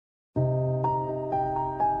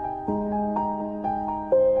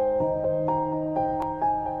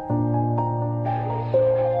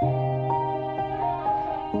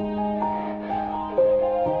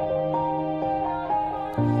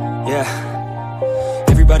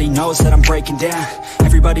Everybody knows that I'm breaking down.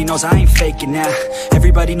 Everybody knows I ain't faking now.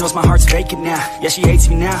 Everybody knows my heart's vacant now. Yeah, she hates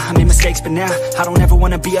me now, I made mistakes, but now I don't ever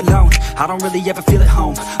wanna be alone. I don't really ever feel at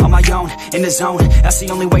home. On my own, in the zone, that's the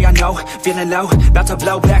only way I know. Feeling low, about to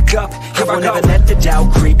blow back up. I won't ever let the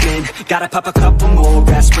doubt creep in. Gotta pop a couple more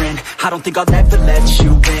aspirin. I don't think I'll ever let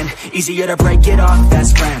you in. Easier to break it off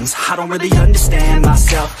best friends. I don't really understand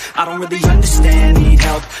myself. I don't really understand, need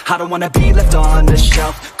help. I don't wanna be left on the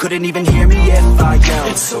shelf. Couldn't even hear me if I yelled.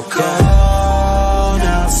 It's so cold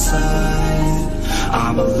outside,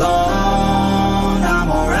 I'm alone, I'm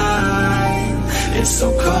alright. It's so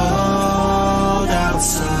cold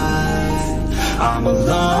outside, I'm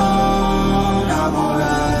alone, I'm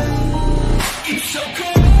alright. It's so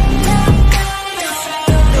cold.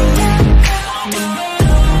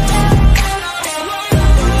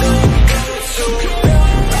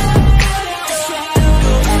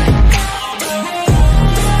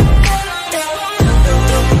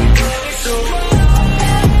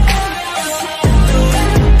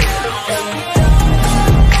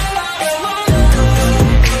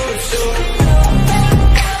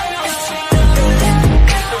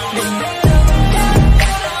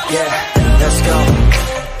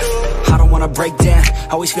 Break down,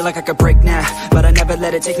 always feel like I could break now, but I never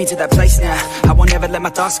let it take me to that place now. I won't ever let my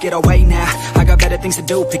thoughts get away now. I got better things to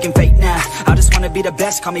do, picking fate now. I just wanna be the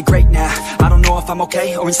best, call me great now. I don't know if I'm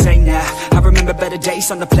okay or insane now. I remember better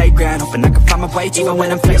days on the playground, hoping I can find my way even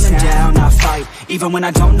when I'm feeling down. I fight, even when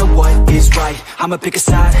I don't know what is right. I'ma pick a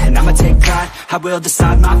side, and I'ma take pride. I will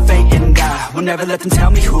decide my fate and I will never let them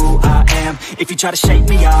tell me who I am. If you try to shake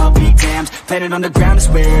me, I'll be damned. Planet on the ground is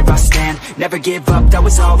where I stand. Never give up, that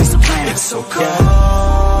was always the plan. It's so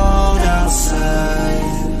cold outside,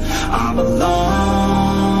 I'm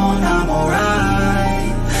alone, I'm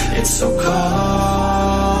alright. It's so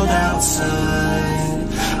cold outside,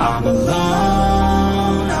 I'm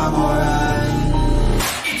alone, I'm alright.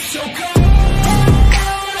 It's so cold.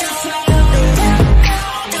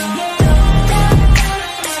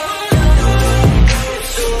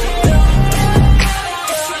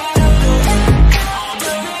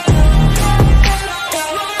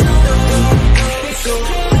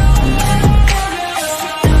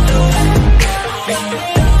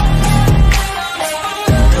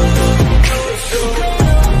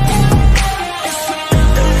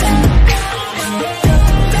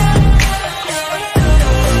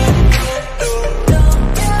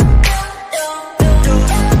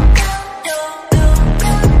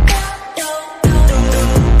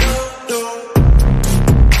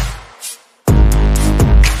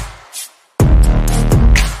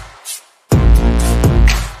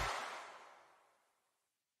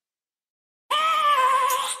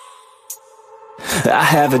 I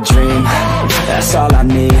have a dream, that's all I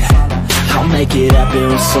need. I'll make it happen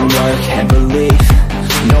with some work and belief.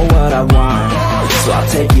 Know what I want, so I'll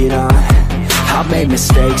take it on. I've made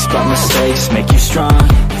mistakes, but mistakes make you strong.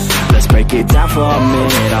 Let's break it down for a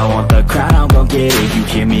minute. I want the crown, I'm gon' get it. You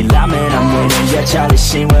hear me loud, man, I'm winning. Yeah, Charlie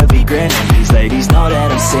Sheen will be grinning. These ladies know that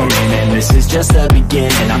I'm sinning, and this is just the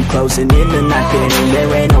beginning. I'm closing in the ninth inning.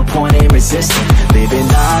 There ain't no point in resisting. Living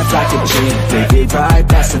life like a dream, live it right,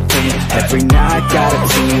 that's the thing. Every night, got a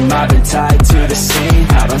team, I've been tied to the scene.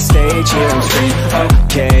 Out on stage, here I'm free.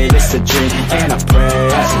 Okay, it's a dream, and I pray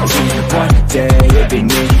as a team. One day, it'll be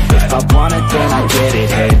me. If I want it, then I get it.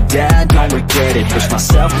 Head down, don't regret it. Push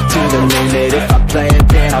myself to the limit. If I play it,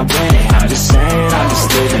 then I win it. I'm just saying, I'm just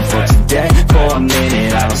living for today. For a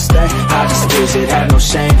minute, I don't stay, I just visit. Have no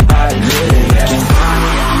shame, I admit it. Looking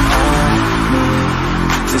on me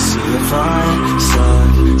to see if I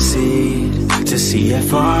succeed, to see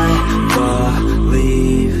if I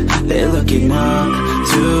believe. They're looking up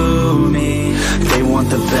to me. They want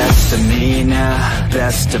the best of me now,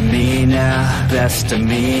 best of me now, best of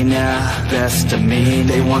me now, best of me.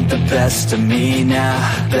 They want the best of me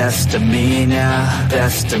now, best of me now,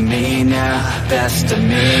 best of me now, best of me.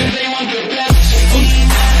 They want the best of me.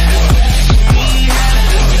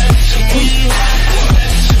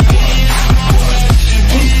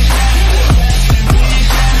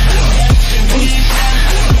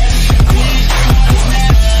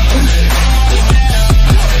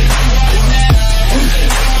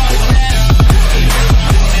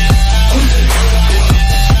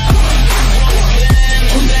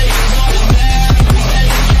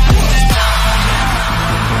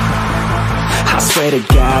 Swear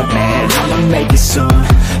to God, man, I'ma make it soon.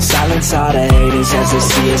 Silence all the haters as they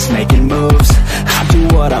see us making moves. I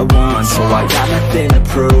do what I want, so I got nothing to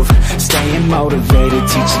prove. Staying motivated,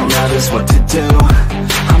 teaching others what to do.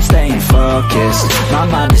 I'm staying focused, my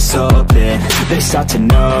mind is open. They start to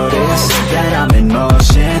notice that I'm in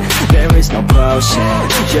motion. There is no potion,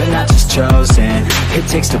 You're not just chosen, it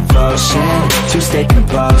takes devotion to stay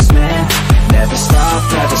composed, man. Never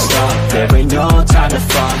stop, there ain't no time to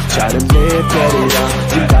fall. Try to live, get it up,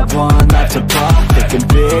 you got one life to pop. Thinking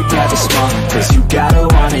big, never small, cause you gotta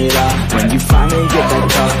want it all. When you finally get that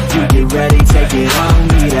call, you get ready, take it on.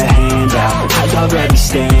 Need a hand out, I already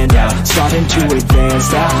stand out. Starting to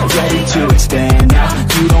advance now, ready to expand now.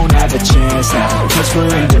 You don't have a chance now, cause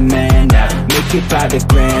we're in demand now. Make it by the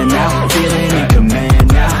grand now, feeling in command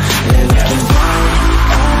now. They're looking right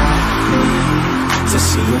at me to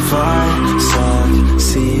see if I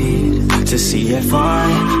succeed, to see if I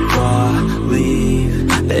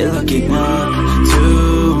believe. They're looking up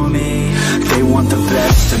to me. They want the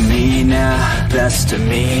best of me now, best of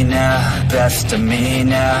me now, best of me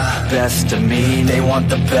now, best of me. They want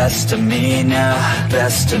the best of me now,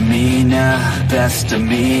 best of me now, best of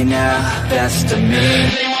me now, best of me.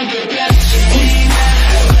 They want the best of me now.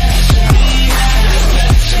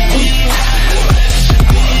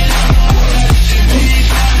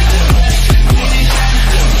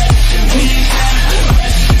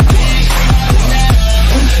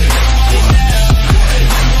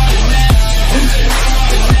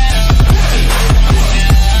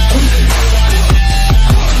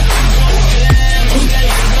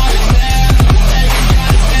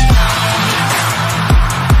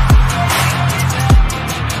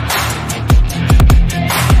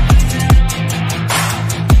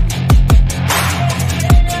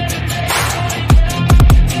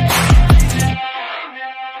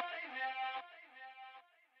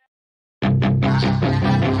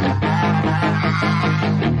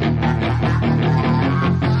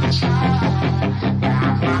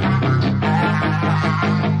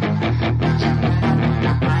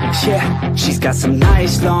 Yeah, she's got some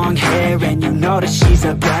nice long hair, and you know that she's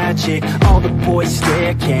a bad chick. All the boys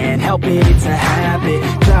stare, can't help it, it's a habit.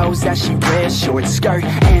 Clothes that she wears, short skirt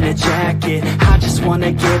and a jacket. I just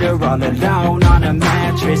wanna get her all alone on a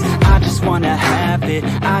mattress. I just wanna have it,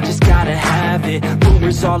 I just gotta have it.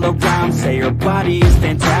 Rumors all around say her body is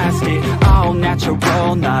fantastic. All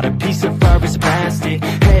natural, not a piece of fur is plastic.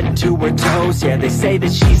 Head to her toes, yeah, they say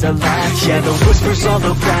that she's a latch. Yeah, the whispers all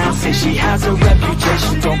around say she has a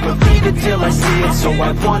reputation. Don't believe it till I see it, so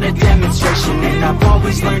I want a demonstration. And I've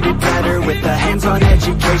always learned it better with a hands-on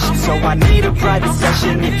education. So I need a private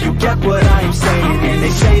session if you get what I am saying. And they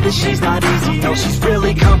say that she's not easy, no, she's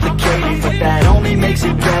really complicated. But that only makes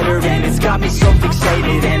it better, and it's got me so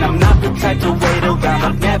fixated. And I'm not the type to wait around,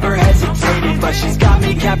 I've never hesitated. But she's got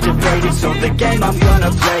me captivated, so the game, I'm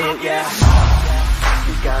gonna play it, yeah.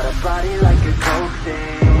 She's got a body like a coke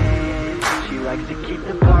thing. She likes to keep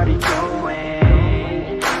the party going.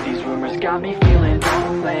 Got me feeling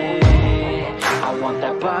lonely. I want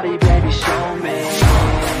that body, baby, show me.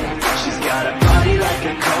 She's got a body like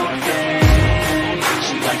a coke thing.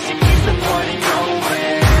 She likes to keep the party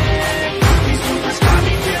going. These rumors got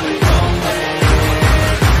me feeling lonely.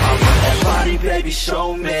 I want that body, baby,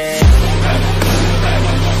 show me.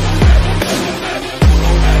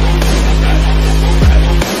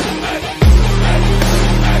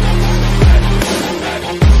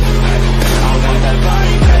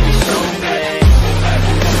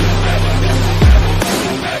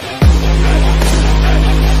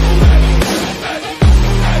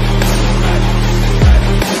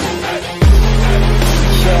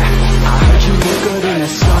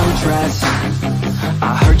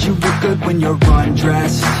 When you're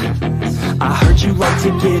undressed, I heard you like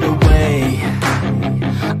to get away.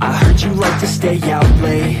 I heard you like to stay out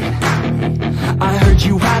late. I heard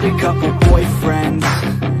you had a couple boyfriends.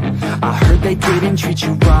 I heard they didn't treat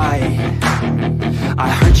you right. I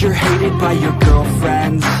heard you're hated by your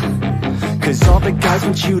girlfriends, cause all the guys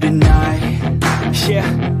want you tonight. Yeah,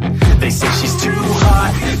 they say she's too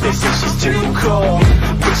hot, they say she's too cold.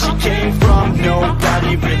 Where she came from,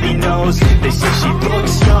 nobody really knows. They say she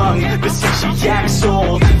looks young, but say she acts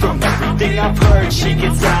old. From everything I've heard, she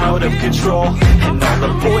gets out of control. And all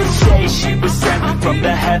the boys say she was sent from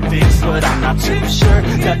the heavens, but I'm not too sure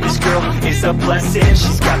that this girl is a blessing.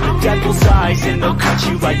 She's got the devil's eyes and they'll cut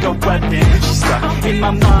you like a weapon. She's stuck in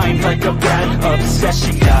my mind like a bad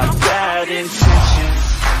obsession, got bad intentions.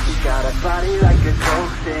 She's got a body like a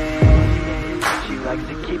coke thing. She likes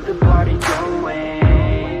to keep the party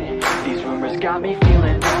going. These rumors got me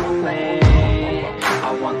feeling lonely.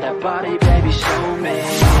 I want that body, baby, show me.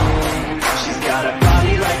 She's got a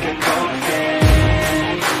body like a coke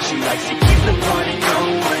thing. She likes to keep the party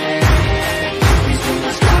going. These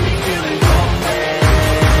rumors got me feeling lonely.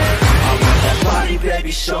 I want that body,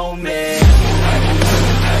 baby, show me.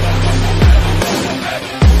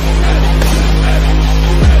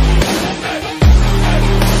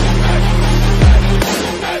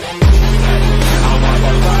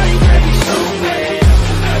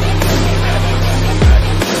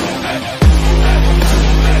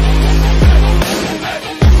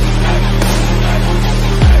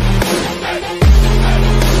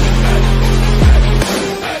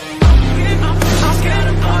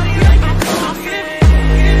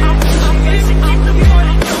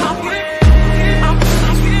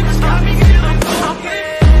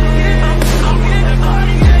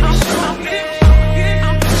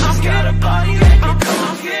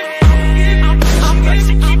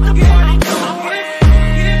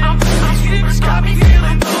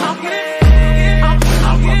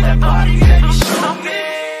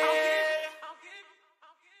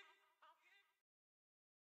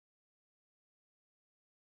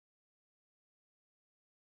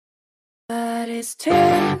 But it's too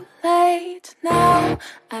late now.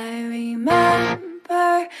 I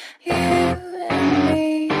remember you and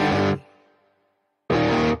me,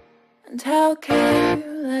 and how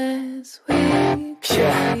careless we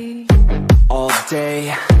could be. All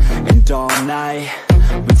day and all night,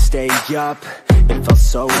 we'd stay up, it felt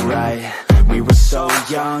so right. We were so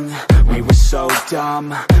young, we were so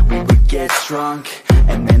dumb. We would get drunk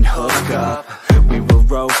and then hook up. We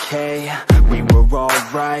were okay, we were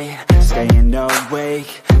alright, staying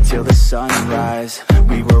awake till the sunrise.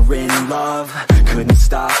 We were in love, couldn't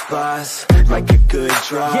stop us, like a good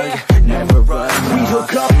drug, never enough. We'd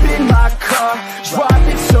hook up in my car,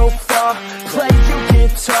 driving so far, play your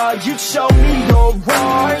guitar, you'd show me your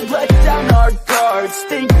art. Let down our guards,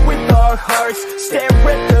 think with our hearts, stare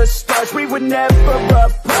at the stars. We were never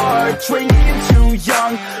apart, drinking too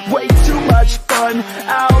young, way too much fun,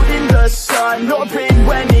 out in the sun, no pain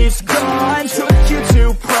when it's gone. Took you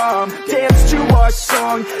to prom, dance to our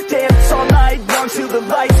song, dance all night long till the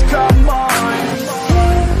lights come on.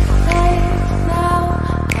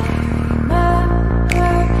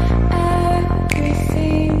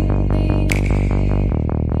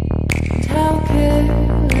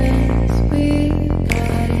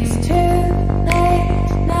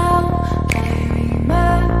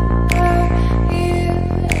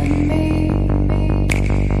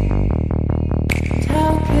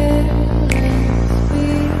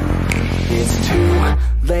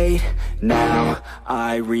 Now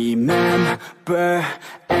I remember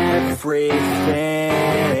everything,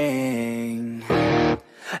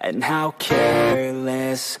 and how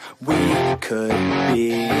careless we could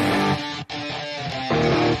be,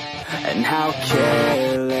 and how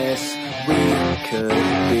careless we could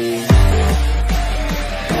be,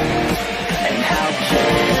 and how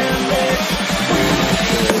careless we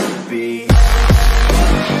could be.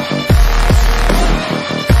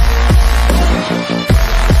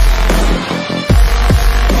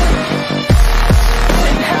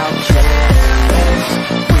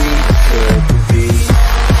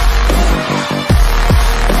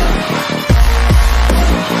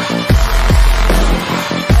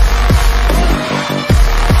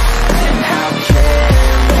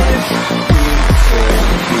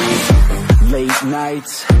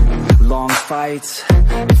 Nights, long fights,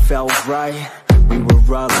 it felt right, we were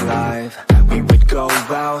alive. We would go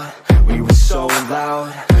out, we were so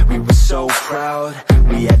loud, we were so proud,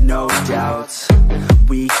 we had no doubts.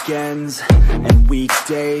 Weekends and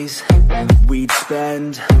weekdays, we'd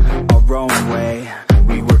spend our own way.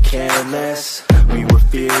 We were careless, we were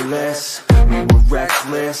fearless, we were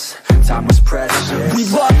reckless, time was precious. We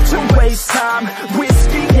loved to waste time,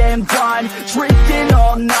 whiskey and wine, drinking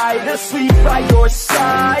all night, asleep by your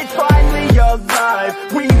side. Finally alive,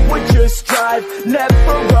 we would just drive, never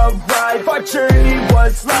arrive. Our journey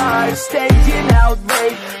was live, staying out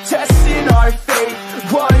late, testing our fate,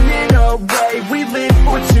 running away. We live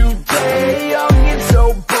for today, young and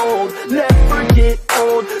so bold, never get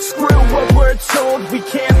old. Screw what we're told, we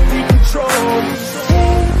can't be controlled.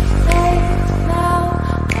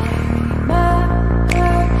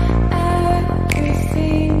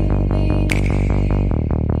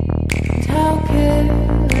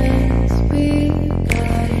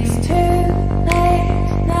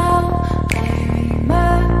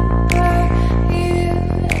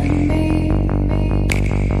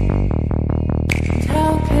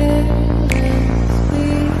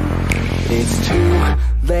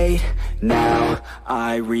 Now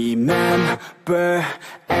I remember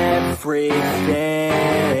everything,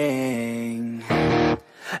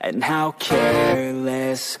 and how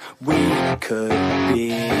careless we could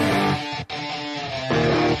be,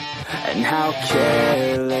 and how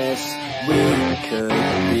careless we could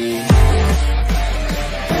be,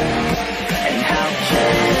 and how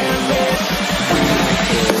careless we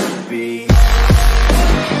could be.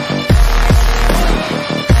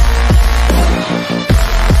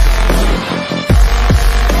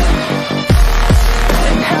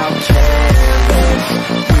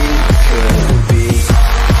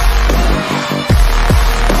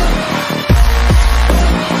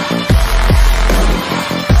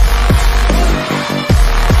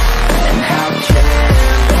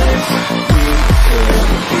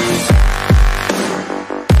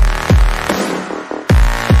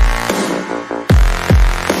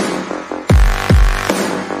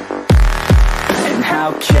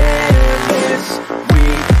 How careless we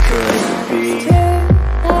could be. It's too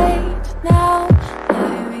late now, I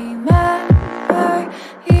remember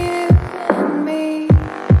you and me,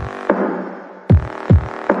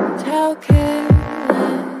 and how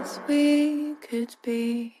careless we could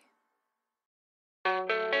be.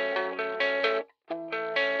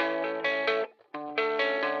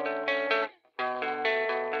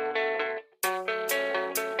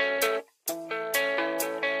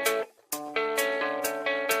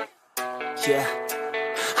 yeah.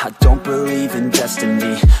 I don't believe in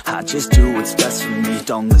destiny, I just do what's best for me.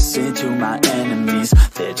 Don't listen to my enemies,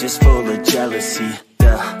 they're just full of jealousy.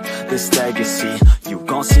 Yeah, this legacy, you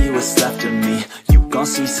gon' see what's left of me. You gon'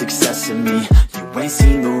 see success in me, you ain't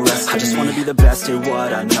seen the rest of me. I just wanna be the best at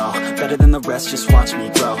what I know, better than the rest, just watch me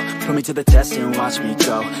grow. Put me to the test and watch me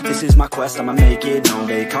go. This is my quest, I'ma make it known.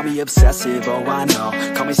 They call me obsessive, oh I know.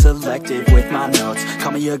 Call me selective with my notes,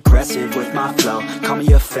 call me aggressive with my flow. Call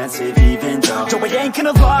me offensive even though Joe, I ain't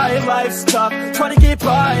gonna lie, life's tough. Try to get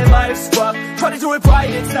by, life's rough. Try to do it right,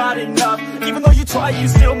 it's not enough. Even though you try, you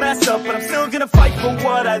still mess up. But I'm still gonna fight for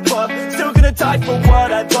what I love, still gonna die for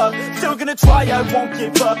what I love, still gonna try, I won't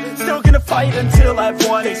give up, still gonna fight until I've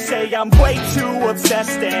won. They say I'm way too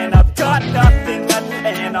obsessed and I've got nothing left,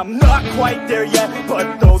 and I'm not quite there yet,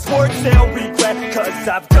 but those words they'll regret, cause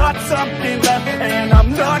I've got something left and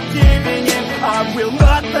I'm not giving in. I will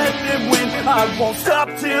not let them win, I won't stop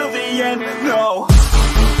till the end, no.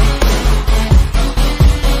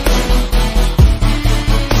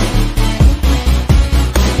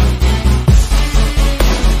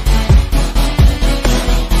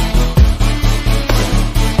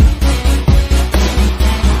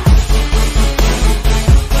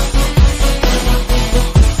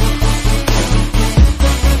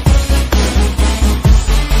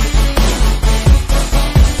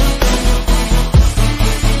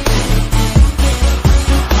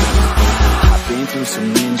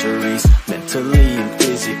 Some injuries, mentally and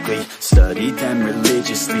physically. Studied them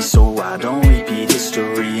religiously so I don't repeat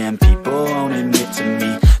history. And people won't admit to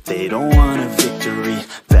me they don't want a victory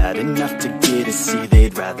bad enough to get a C.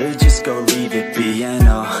 They'd rather just go leave it be. And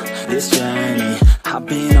oh, this journey I've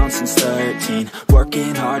been on since 13,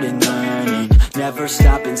 working hard and learning, never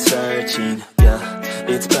stopping searching. Yeah,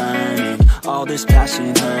 it's burning, all this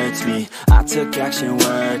passion hurts me. I took action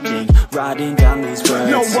working, writing down these words.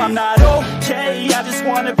 No, I'm not okay, I just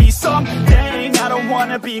wanna be something. I don't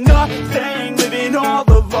wanna be nothing, living all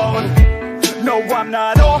alone. No, I'm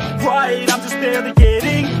not alright, I'm just barely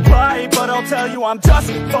getting by. But I'll tell you I'm just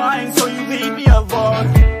fine, so you leave me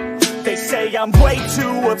alone. They say I'm way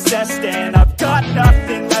too obsessed and I've got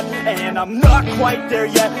nothing left, and I'm not quite there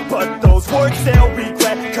yet, but those words they'll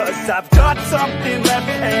regret, cause I've got something left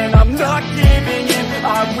and I'm not giving in.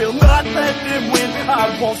 I will not let them win,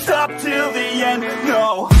 I won't stop till the end,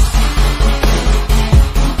 no.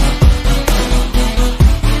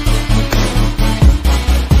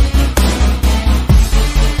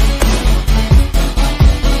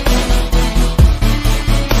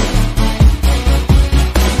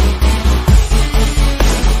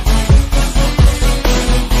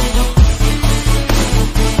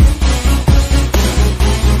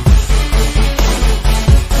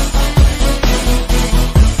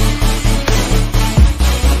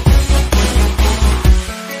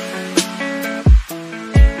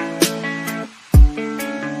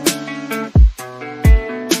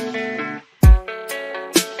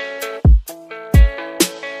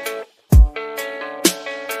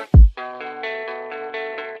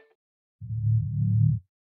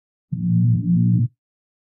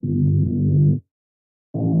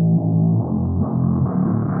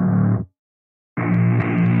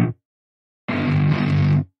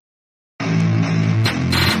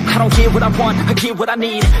 I don't get what I want, I get what I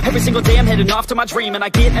need. Every single day I'm heading off to my dream, and I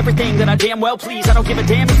get everything that I damn well please. I don't give a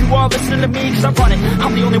damn if you all listening to me, cause I run it.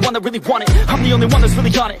 I'm the only one that really want it, I'm the only one that's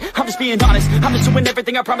really on it. I'm just being honest, I'm just doing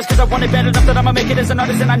everything I promise, cause I want it bad enough that I'ma make it as an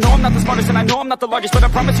artist. And I know I'm not the smartest, and I know I'm not the largest, but I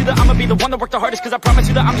promise you that I'ma be the one that worked the hardest, cause I promise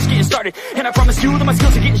you that I'm just getting started. And I promise you that my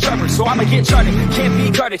skills are getting sharper, so I'ma get charted, can't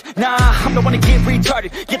be guarded. Nah, I'm the one to get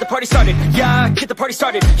retarded, get the party started. Yeah, get the party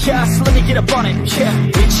started, yeah, so let me get up on it. Yeah,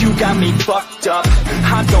 bitch, you got me fucked up,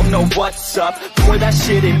 I don't know what's up. Pour that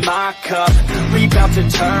shit in my cup, we bout to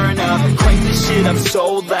turn up. Crank this shit up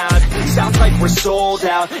so loud, sounds like we're sold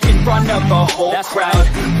out. In front of a whole crowd,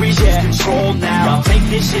 we just control now. Don't take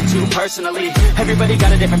this shit too personally, everybody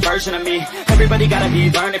got a different version of me. Everybody gotta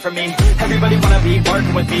be learning from me, everybody wanna be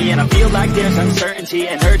working with me. And I feel like there's uncertainty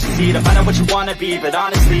and urgency to find out what you wanna be. But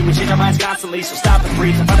honestly, we change our minds constantly, so stop and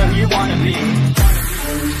breathe and find out who you wanna be.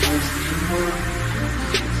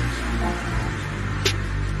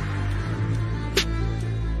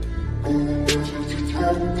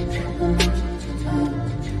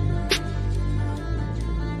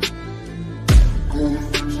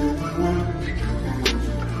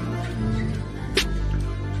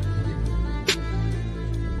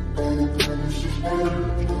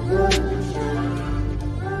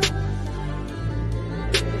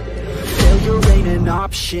 Failure ain't an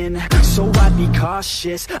option, so I'd be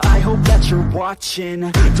cautious. I hope that you're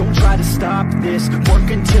watching. Don't try to stop this, work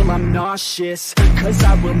until I'm nauseous. Cause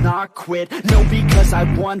I will not quit, no, because I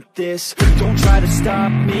want this. Don't try to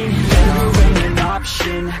stop me, failure ain't an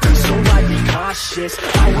option, so I'd be cautious.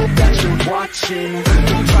 I hope that you're watching.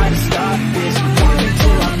 Don't try to stop this, work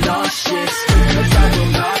until I'm nauseous. Cause I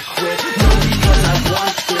will not quit, no, because I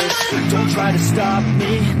want this. Don't try to stop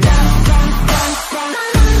me now.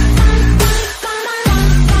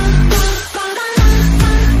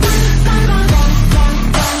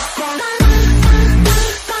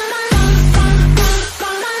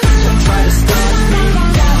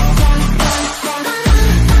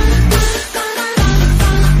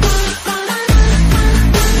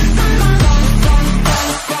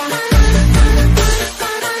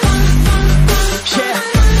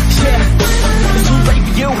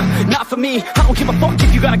 I don't give a fuck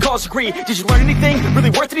if you got a college degree. Did you learn anything?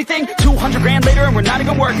 Really worth anything? 200 grand later and we're not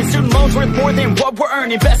even working. Student loans worth more than what we're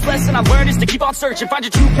earning. Best lesson I learned is to keep on searching. Find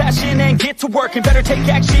your true passion and get to work. And better take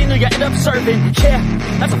action or you end up serving. Yeah,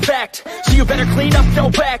 that's a fact. So you better clean up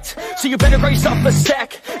your act. So you better grab yourself a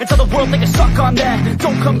sack and tell the world they can suck on that.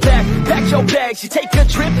 Don't come back, pack your bags. You take a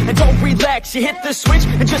trip and don't relax. You hit the switch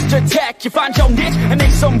and just attack. You find your niche and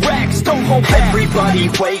make some racks. Don't hold back. Everybody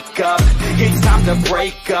wake up, it's time to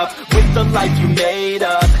break up with the life you made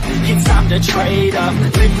up. It's time to trade up,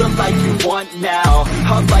 live the life you want now,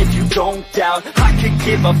 a life you don't doubt. I could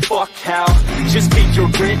give a fuck how, just speak your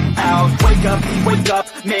grit out. Wake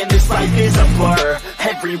up, man, this life is a blur.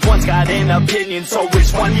 Everyone's got an opinion, so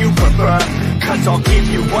which one you prefer? Cause I'll give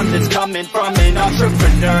you one that's coming from an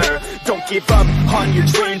entrepreneur. Don't give up on your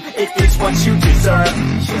dream, it is what you deserve.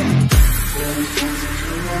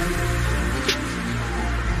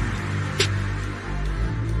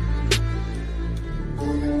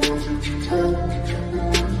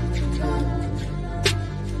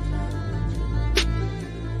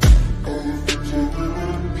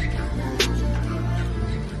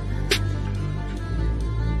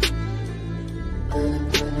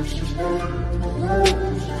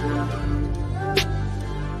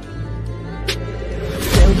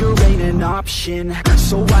 Failure ain't an option,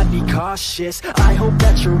 so I'd be cautious. I hope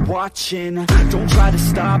that you're watching. Don't try to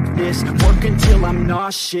stop this, work until I'm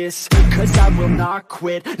nauseous. Cause I will not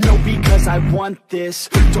quit, no, because I want this.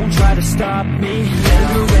 Don't try to stop me,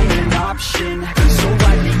 failure ain't an option, so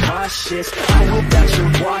I'd be cautious. I hope that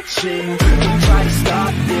you're watching. Don't try to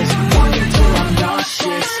stop this, work until I'm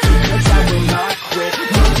nauseous. Cause I will not quit,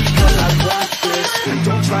 no, because I want this.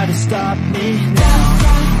 Don't try to stop me now.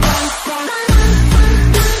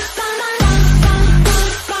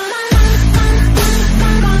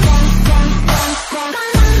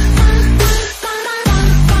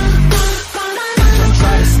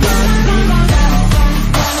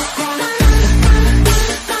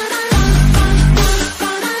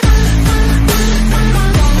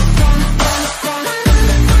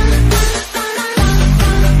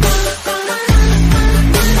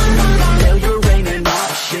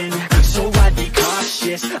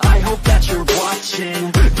 I hope that you're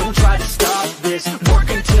watching. Don't try to stop this, work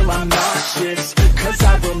until I'm nauseous. Cause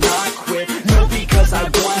I will not quit, no, because I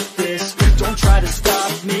want this. Don't try to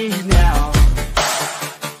stop me now.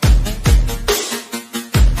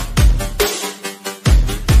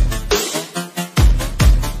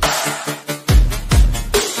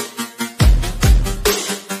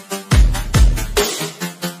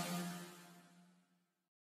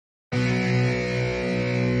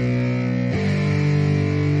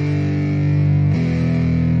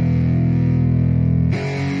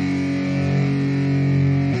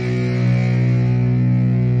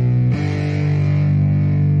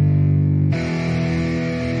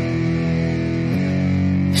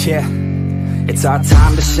 Yeah, it's our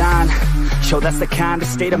time to shine. Yo, that's the kind of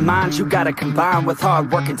state of mind you gotta combine with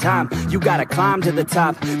hard work and time. You gotta climb to the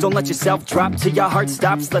top. Don't let yourself drop till your heart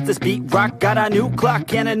stops. Let this beat rock. Got a new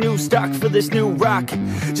clock and a new stock for this new rock.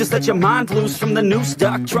 Just let your mind loose from the new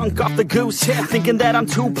stock. Drunk off the goose, thinking that I'm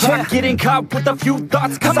too pop. Getting caught with a few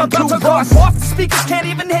thoughts cause I'm too lost. Off the speakers can't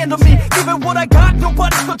even handle me. Giving what I got,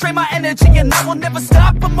 nobody's gonna drain my energy. And I will never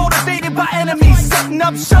stop, I'm motivated by enemies. Setting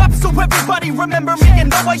up shop so everybody remember me. And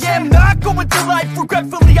no, I am not going through life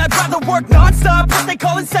regretfully. I'd rather work non-stop, what they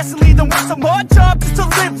call incessantly, than work some odd job just to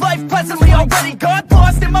live life pleasantly. Already got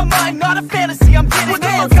lost in my mind, not a fantasy, I'm getting with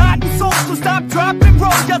all forgotten souls, so stop, drop, and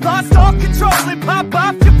roll. You lost all control and pop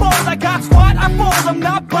off your balls. I got squat, I fold, I'm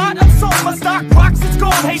not bought, I'm sold. My stock rocks, it's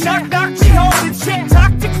gold. Hey, knock, knock, she holding shit,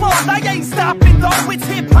 talk to close. I ain't stopping though, it's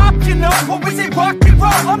hip-hop, you know, or is it rock and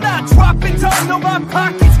roll? I'm not dropping down, no, my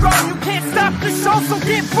pocket's grown. You can't stop the show, so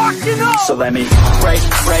get rockin' on. So let me break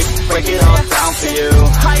it all down for you.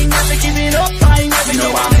 I ain't never giving up, I ain't never You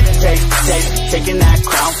know giving I'm taking that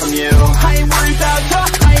crown from you. I ain't worried about you,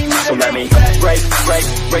 I ain't never So let me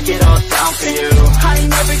break it all down for you. I ain't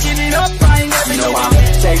never giving up, I ain't never You know giving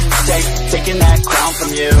I'm taking that crown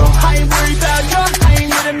from you. I ain't worried about you, I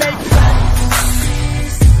ain't gonna make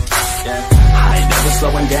I ain't never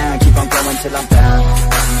slowing down, keep on going till I'm found.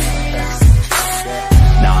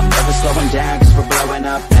 No, I'm never slowing down, cause we're blowing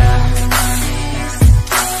up now.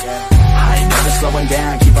 I ain't never slowing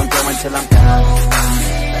down, keep on going till I'm found.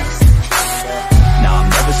 No, I'm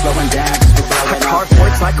never slowing down, cause we're blowing up. hard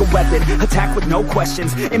work's like a weapon, attack with no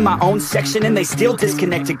questions. In my own section and they still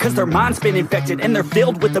disconnected, cause their mind's been infected and they're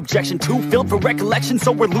filled with objection, too filled for recollection.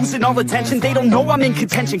 So we're losing all attention. They don't know I'm in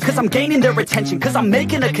contention, cause I'm gaining their attention, cause I'm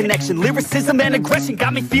making a connection. Lyricism and aggression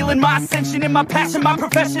got me feeling my ascension. In my passion, my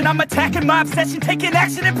profession, I'm attacking my obsession, taking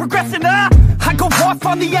action and progressing. I go off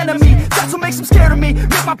on the enemy, that's what makes them scared of me.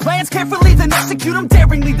 Make my plans carefully, then execute them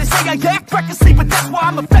daringly. They say I act recklessly, but that's why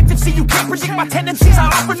I'm effective. See, you can't predict my tendencies, I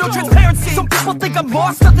offer no transparency. Some people think I'm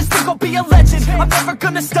lost, others think I'll be a legend. I'm never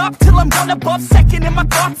gonna stop till I'm one above second. And my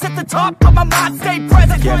thoughts at the top, but my mind stay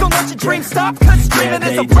present. Don't let your dreams stop, cause dreaming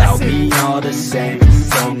is a blessing. They tell me all the same,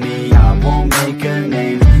 told me I won't make a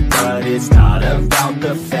name, but it's not about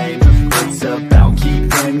the fame, it's about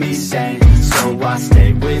keeping me sane. So I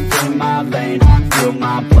stay within my lane, feel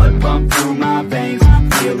my blood pump through my veins,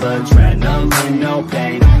 feel adrenaline, no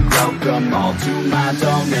pain, welcome all to my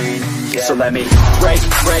domain. So let me break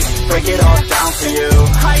it all down for you.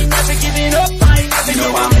 I ain't never giving up, I ain't never You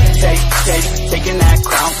know giving I'm up. taking that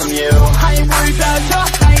crown from you. I ain't worried about you,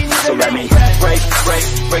 I ain't never So let me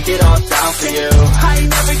break it all down for you. I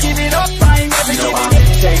ain't never giving up, I ain't never You know giving I'm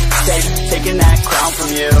up. taking that crown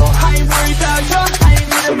from you. I ain't worried about you, I ain't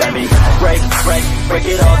never So let me break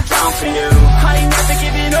it all down for you. I ain't never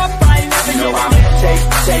giving up, I ain't never You know giving I'm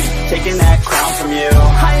up. taking that crown from you.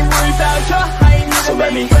 I ain't worried about you, I ain't never So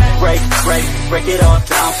let me break it all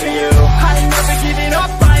down for you. I ain't never giving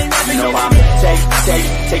up, I ain't never You know giving I'm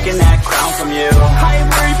up. taking that crown from you. I ain't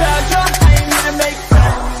worried about you, I ain't gonna make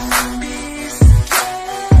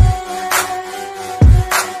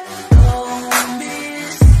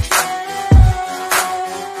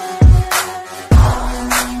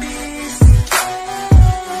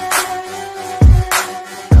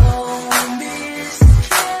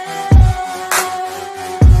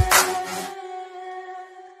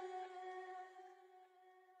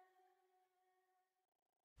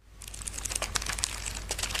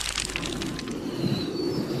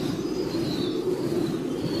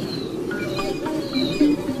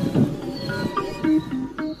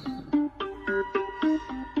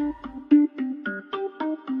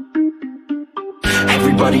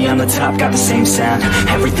Everybody on the top got the same sound.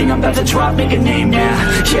 Everything I'm about to drop, make a name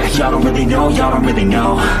now. Yeah, y'all don't really know, y'all don't really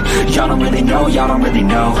know. Y'all don't really know, y'all don't really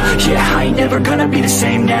know. Yeah, I ain't never gonna be the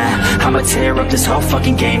same now. I'ma tear up this whole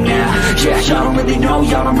fucking game now. Yeah, y'all don't really know,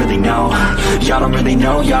 y'all don't really know. Y'all don't really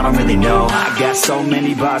know, y'all don't really know. I got so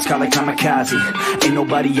many bars, call it kamikaze. Ain't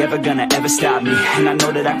nobody ever gonna ever stop me. And I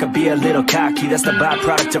know that I could be a little cocky. That's the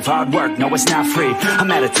byproduct of hard work, no it's not free.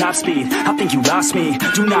 I'm at a top speed, I think you lost me.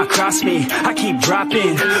 Do not cross me, I keep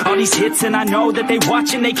dropping all these hits and I know that they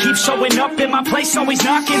watching. They keep showing up in my place, always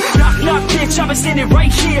knocking. Knock, knock, bitch, I've been standing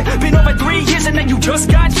right here. Been over 3 years and then you just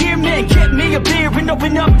got here. Man, get me a beer and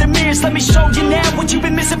open up the mirrors. Let me show you now what you've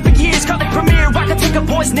been missing for years. Call it premiere, I can take a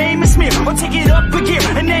boy's name and smear, or take it up a gear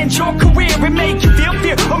and end your career. And make you feel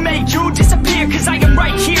fear, or make you disappear. Cause I am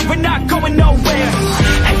right here and not going nowhere.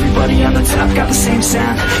 Everybody on the top got the same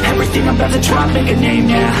sound. Everything I'm about to drop, make a name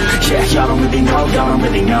now. Yeah, y'all don't really know, y'all don't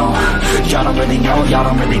really know. Y'all don't really know, y'all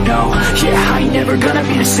don't really know. Yeah, I ain't never gonna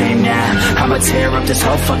be the same now. I'ma tear up this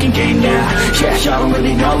whole fucking game now. Yeah, y'all don't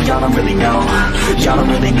really know, y'all don't really know. Y'all don't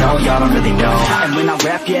really know, y'all don't really know. And when I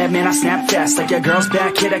rap, yeah, man, I snap fast. Like your girl's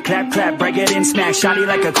back, hit a clap, clap, break it in, smack. Shawty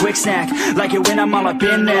like a quick snack, like it when I'm all up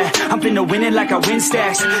in there. I'm finna win it like I win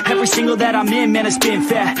stacks. Every single that I'm in, man, it's been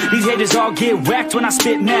fat. These haters all get whacked when I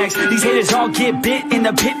spit max. These haters all get bit in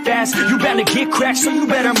the pit fast. You better get cracked, so you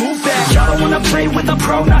better move fast. Y'all don't wanna play with a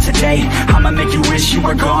pro, not today. I'ma make you wish you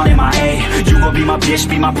were gone in my A. You gon' be my bitch,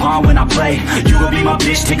 be my pawn when I play. You gon' be my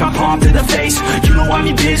bitch, take my palm to the face. You know I'm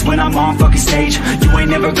your biz when I'm on fucking stage. You ain't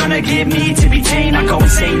never gonna get me to be tamed. I go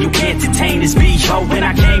insane, you can't detain this beat, yo, when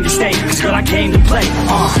I came to stay. Cause girl, I came to play.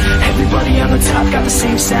 Everybody on the top got the the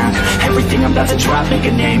same sound. Everything I'm about to drop, make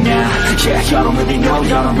a name now. Yeah, y'all don't really know,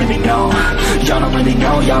 y'all don't really know. Y'all don't really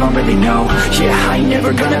know, y'all don't really know. Yeah, I ain't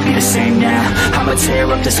never gonna be the same now. I'ma tear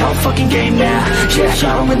up this whole fucking game now. Yeah,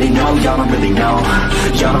 y'all don't really know, y'all don't really know.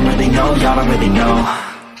 Y'all don't really know, y'all don't really know.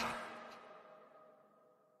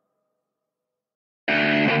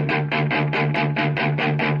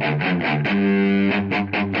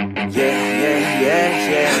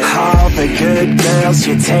 All the good girls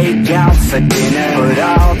you take out for dinner, but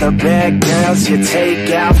all the bad girls you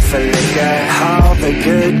take out for liquor. All the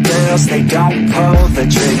good girls, they don't pull the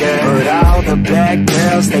trigger, but all the bad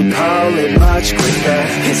girls, they pull it much quicker.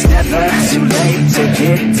 It's never too late to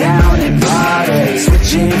get down and party.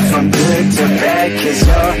 Switching from good to bad, cause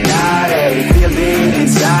you're naughty. Feel it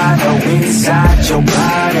inside, oh inside your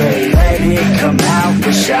body. Let it come out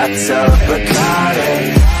with shots of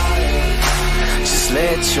Bacardi.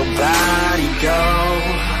 Let your body go.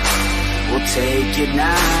 We'll take it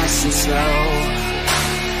nice and slow.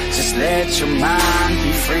 Just let your mind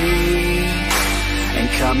be free and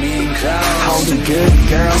come in close. All the good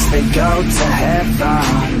girls, they go to have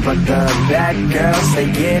fun, but the bad girls, they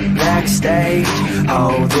get backstage.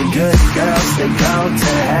 Oh, the good girls, they go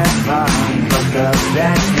to have fun, but the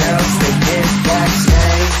bad girls, they get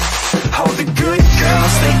backstage. Oh, the good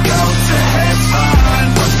girls, they go to have fun,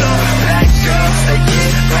 but the bad girls, they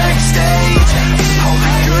get backstage. Oh,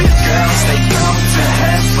 the good girls, they go to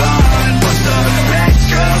have fun, but the bad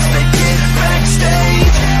girls, they get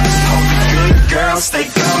backstage. Oh, the good girls, they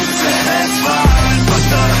go to have fun, but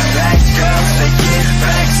the bad girls, they get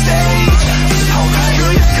backstage. Oh, the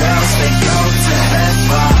good girls, they go to have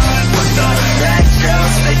fun, but the bad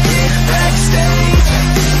girls, they get backstage.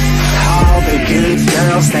 All the good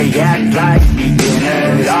girls, they act like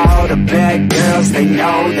beginners. All the bad girls, they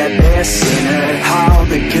know that they're sinners. All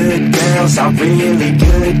the good girls are really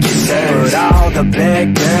good kissers, but all the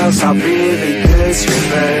bad girls are really good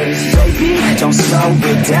strippers. Baby, don't slow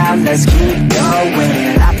it down, let's keep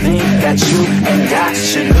going. I think that you and I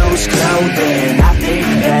should lose clothing. I think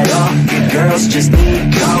that all good girls just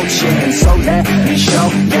need coaching. So let me show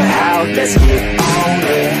you how, let's get on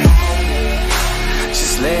it.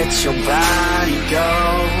 Let your body go.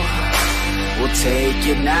 We'll take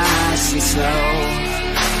it nice and slow.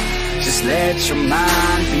 Just let your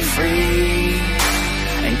mind be free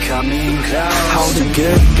and come in close. All the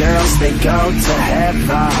good girls, they go to have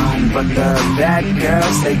fun, but the bad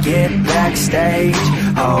girls, they get backstage.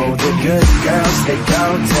 Oh, the good girls, they go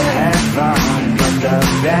to have fun, but the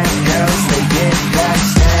bad girls, they get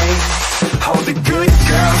backstage. Oh, the good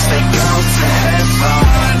girls, they go to have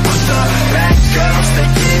fun, but the bad girls, they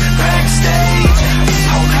get backstage.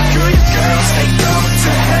 Oh, the good girls, they go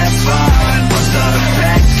to have fun, but the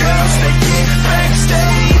bad girls, they get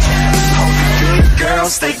backstage. Oh, the good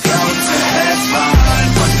girls, they go to have fun,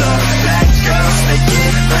 but the bad girls, they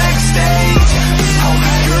get backstage. Oh,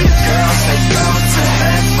 the good girls, they go to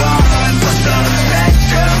have fun, but the bad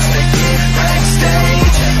girls, they get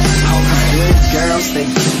backstage. Oh, the good girls, they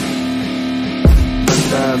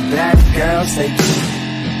the bad girls, they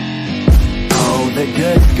oh, the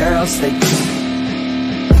good girls, they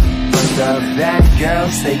but the bad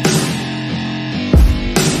girls, they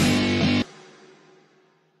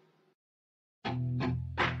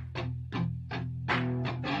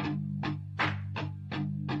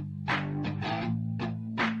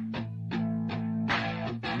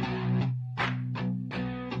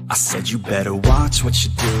I said you better watch what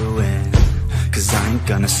you're doing, 'cause I ain't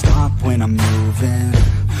gonna stop when I'm moving.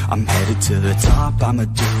 I'm headed to the top, I'ma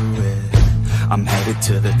do it. I'm headed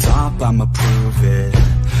to the top, I'ma prove it.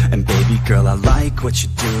 And baby girl, I like what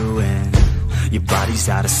you're doing. Your body's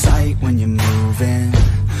out of sight when you're moving.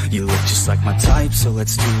 You look just like my type, so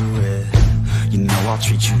let's do it. You know I'll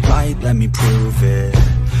treat you right, let me prove it.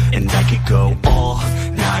 And I could go all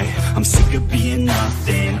night, I'm sick of being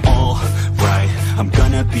nothing. All right, I'm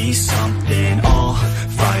gonna be something. All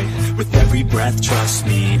fight with every breath, trust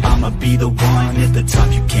me. I'ma be the one at the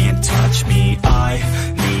top, you can't touch me. I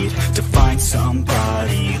need to find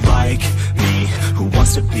somebody like me, who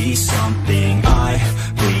wants to be something. I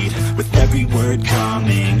bleed with every word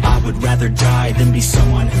coming. I would rather die than be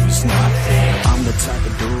someone who's nothing. I'm the type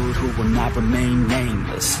of dude who will not remain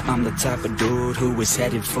nameless. I'm the type of dude who is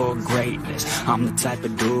headed for greatness. I'm the type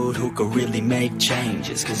of dude who could really make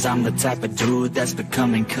changes, 'cause I'm the type of dude that's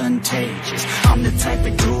becoming contagious. I'm the type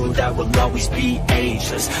of dude that will always be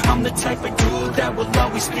ageless. I'm the type of dude that will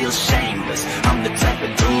always feel shameless. I'm the type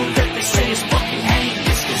of dude that they say is fucking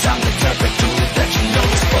heinous, 'cause I'm the type of dude that you know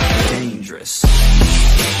is fucking dangerous.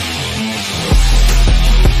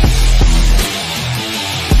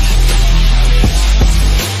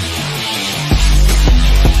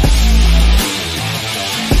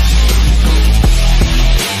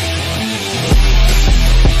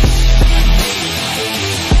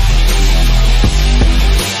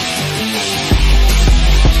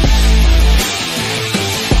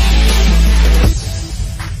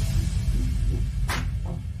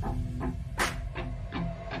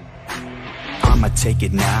 take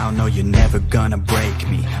it now, no, you're never gonna break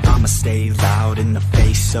me. I'ma stay loud in the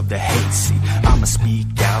face of the hate, see, I'ma speak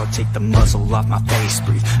out, take the muzzle off my face,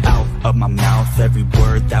 breathe out of my mouth every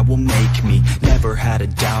word that will make me. Never had a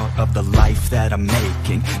doubt of the life that I'm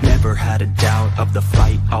making, never had a doubt of the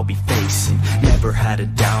fight I'll be facing, never had a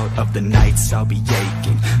doubt of the nights I'll be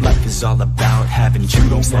aching. Life is all about having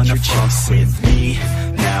dreams that you're chasing. With me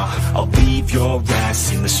now, I'll leave your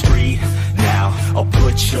ass in the street now, I'll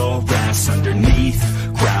put your ass underneath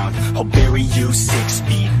ground, I'll bury you 6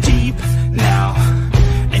 feet deep now,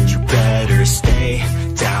 and you better stay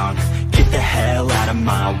down. Get the hell out of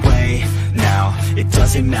my way now, it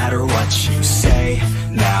doesn't matter what you say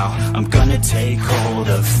now, I'm gonna take hold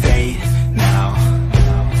of fate now.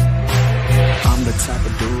 I'm the type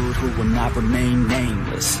of dude who will not remain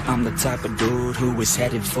nameless. I'm the type of dude who is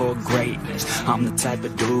headed for greatness. I'm the type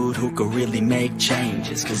of dude who could really make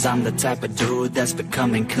changes, cause I'm the type of dude that's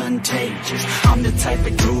becoming contagious. I'm the type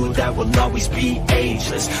of dude that will always be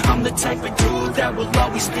ageless. I'm the type of dude that will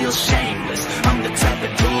always feel shameless. I'm the type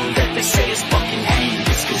of dude that they say is fucking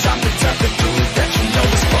heinous, cause I'm the type of dude that you know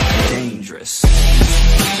is fucking dangerous.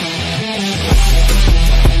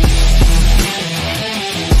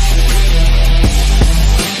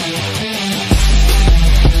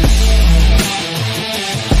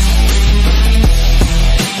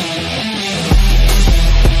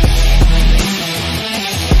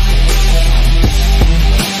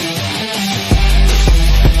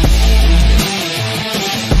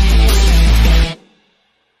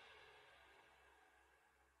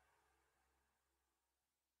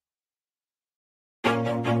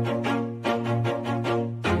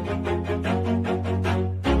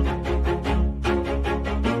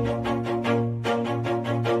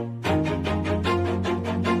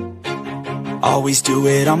 Always do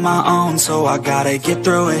it on my own, so I gotta get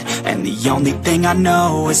through it. And the only thing I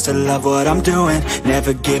know is to love what I'm doing.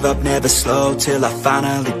 Never give up, never slow, till I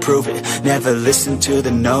finally prove it. Never listen to the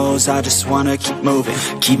no's, I just wanna keep moving.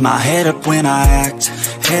 Keep my head up when I act,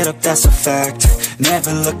 head up, that's a fact.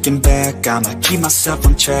 Never looking back, I'ma keep myself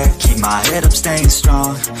on track. Keep my head up, staying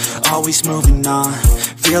strong, always moving on.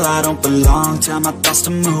 Feel I don't belong, tell my thoughts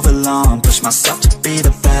to move along. Push myself to be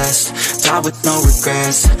the best, die with no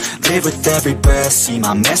regrets. Live with every breath, see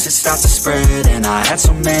my message start to spread. And I had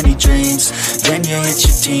so many dreams, then you hit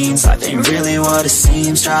your teens. Life ain't really what it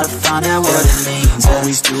seems, try to find out what it means.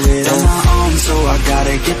 Always do it on my own, so I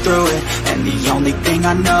gotta get through it. And the only thing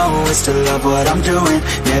I know is to love what I'm doing.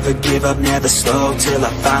 Never give up, never slow, till I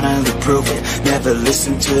finally prove it. Never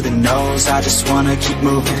listen to the no's, I just wanna keep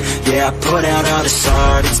moving. Yeah, I put out all this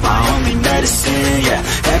art, it's my only medicine. Yeah,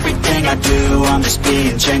 everything I do, I'm just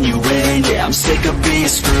being genuine. Yeah, I'm sick of being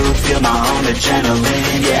screwed, feel my own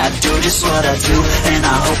adrenaline. Yeah, I do just what I do, and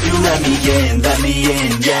I hope you let me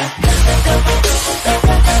in, yeah.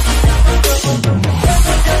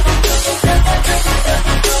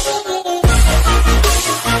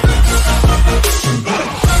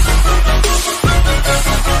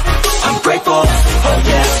 I'm grateful, oh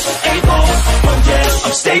yeah, able, oh yeah,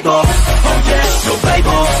 I'm stable, oh yeah, no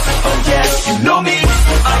label, oh yeah, you know me,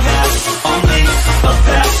 I have only a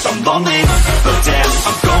path, I'm lonely, but damn,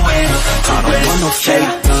 I'm going to win. I don't want no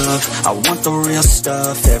fake love, I want the real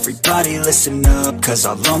stuff. Everybody listen up, cause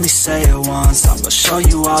I'll only say it once. I'm gonna show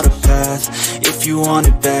you all the path, if you want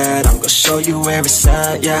it bad. I'm gonna show you where it's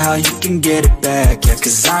at, yeah, how you can get it back. Yeah,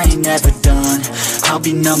 cause I ain't never done, I'll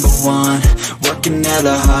be number one. Working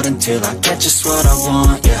hella hard until I get just what I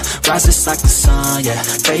want. Yeah, rises like the sun, yeah,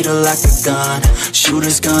 fatal like a gun.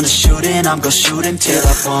 Shooter's gonna shoot and I'm gonna shoot until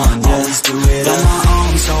I won. Yeah. Always do it on my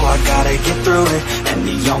own, so I gotta get through it. And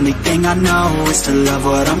the only thing I know is to love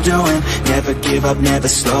what I'm doing. Never give up, never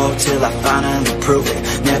slow, till I finally prove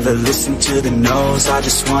it. Never listen to the no's, I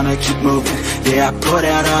just wanna keep moving. Yeah, I put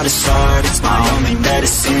out all this art, it's my only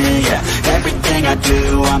medicine. Yeah, everything I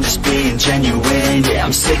do, I'm just being genuine. Yeah,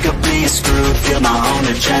 I'm sick of being screwed, feel my own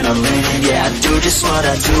adrenaline. Yeah, I do just what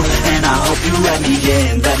I do, and I hope you let me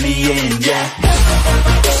in, yeah.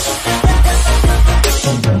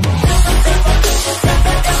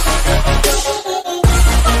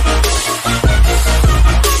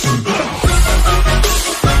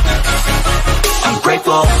 I'm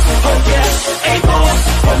grateful, oh yeah, able,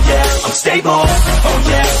 oh yeah, I'm stable, oh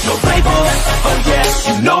yeah, no label, oh yeah,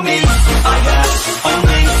 you know me, I have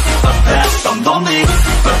only a path, I'm lonely,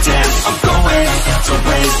 but damn, I'm going to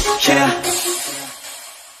win, yeah.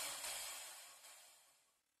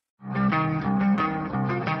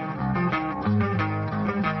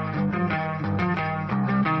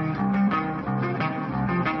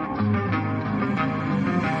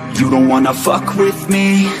 You don't wanna fuck with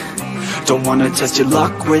me, don't wanna test your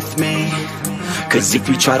luck with me, Cause if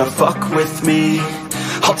you try to fuck with me,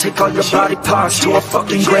 I'll take all your body parts to a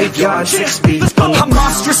fucking graveyard 6 feet underground. I'm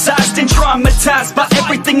ostracized and traumatized by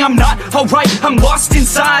everything I'm not. Alright, I'm lost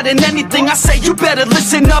inside, and anything I say you better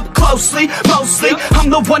listen up closely. Mostly, I'm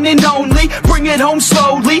the one and only. Bring it home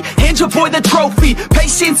slowly, hand your boy the trophy.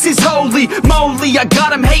 Patience is holy moly. I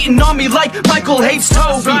got him hating on me like Michael hates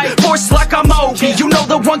Toby. Force like I'm Obi, you know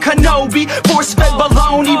the one Kenobi. Force-fed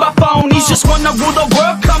baloney by phonies, just wanna rule the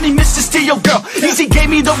world. Call me Mr. Steel Girl. Easy gave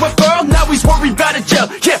me the referral, now he's worried about a jail.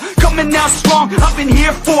 Yeah, coming out strong, I've been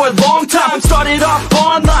here for a long time. Started off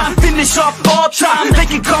online, finish off all time. They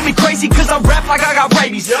can call me crazy cause I rap like I got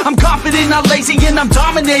rabies. I'm confident, not lazy, and I'm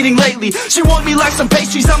dominating lately. She want me like some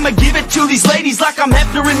pastries, I'ma give it to these ladies like I'm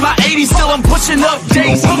Hefner in my 80s. Still I'm pushing up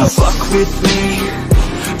daisies. Don't wanna fuck with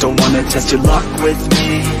me, don't wanna test your luck with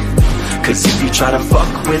me. Cause if you try to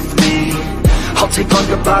fuck with me, I'll take all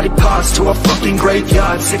your body parts to a fucking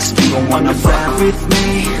graveyard 6 feet. Don't wanna fuck with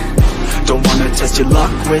me, don't wanna test your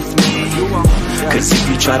luck with me. Cause if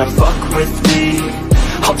you try to fuck with me,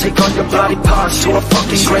 I'll take all your body parts to a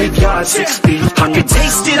fucking graveyard 6 feet. I can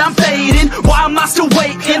taste it, I'm fading. Why am I still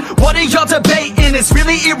waiting? What are y'all debating? It's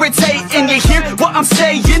really irritating. You hear what I'm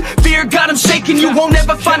saying? Fear got him shaking. You won't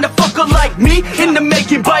ever find a fucker like me in the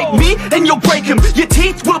making. Bite me and you'll break him. Your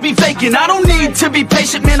teeth will be vacant. I don't need to be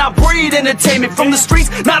patient, man. I breed entertainment from the streets,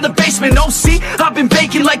 not the basement. Oh, see, I've been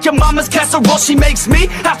baking like your mama's casserole. She makes me.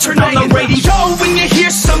 I turn on the radio when you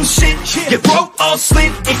hear some shit. Your throat all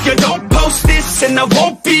slit if you don't post this, and I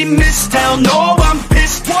won't be missed. Hell no, I'm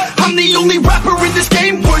pissed. I'm the only rapper in this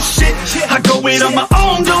game worth shit. I go it on my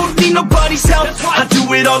own, don't need nobody's help. I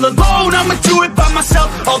do it all alone, I'ma do it by myself.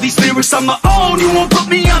 All these lyrics on my own, you won't put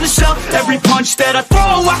me on the shelf. Every punch that I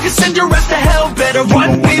throw, I can send your ass to hell. Better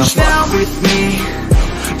run, bitch, now. With me,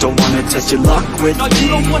 don't wanna test your luck with me. You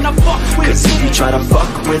don't wanna fuck with Cause if you try to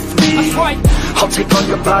fuck with me, that's right. I'll take all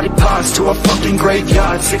your body parts to a fucking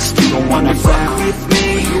graveyard 6 feet. Don't wanna fuck with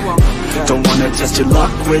me, don't wanna test your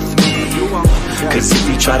luck with me. Cause if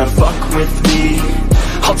you try to fuck with me,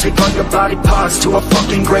 I'll take all your body parts to a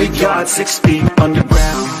fucking graveyard 6 feet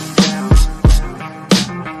underground.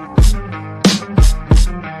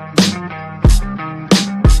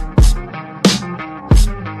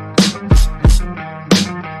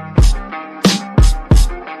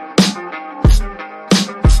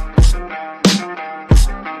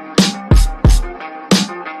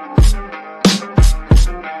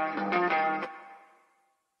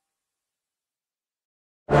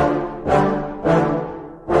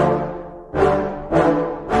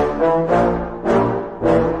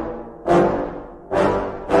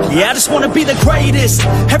 Yeah, I just wanna be the greatest.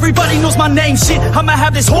 Everybody knows my name, shit. I'ma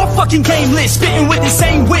have this whole fucking game list, spitting with the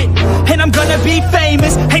same wit, and I'm gonna be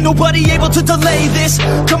famous. Ain't nobody able to delay this.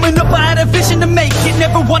 Coming up, I had a vision to make it.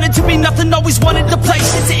 Never wanted to be nothing, always wanted to play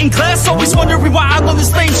shit. Sit in class, always wondering why I love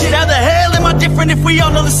this lame shit. How the hell am I different if we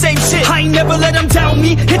all know the same shit? I ain't never let them down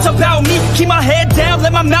me, it's about me. Keep my head down,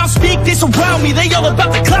 let my mouth speak. They surround me, they all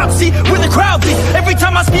about the clout, see, where the crowd be. Every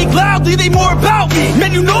time I speak loudly, they more about me.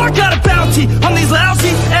 Man, you know I got a bounty on these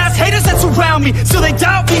lousy ass haters that surround me. Still they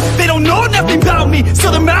doubt me, they don't know nothing about me.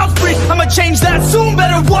 Still their mouths free, I'ma change that soon.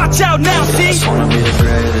 Better watch out now, see. I just wanna be the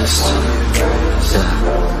greatest, yeah.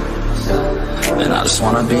 And I just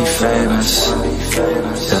wanna be famous,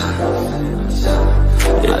 yeah.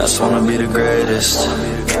 Yeah, I just wanna be the greatest,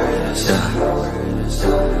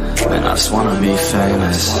 yeah. And I just wanna be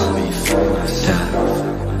famous, yeah.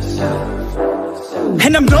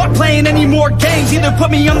 And I'm not playing any more games. Either put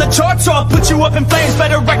me on the charts or I'll put you up in flames.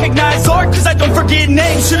 Better recognize art, cause I don't forget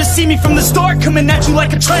names. Should've seen me from the start, coming at you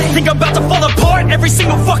like a train. Think I'm about to fall apart every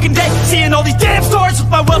single fucking day. Seeing all these damn stars with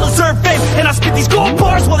my well-deserved fame. And I spit these gold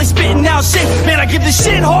bars while they spitting out shit. Man, I give this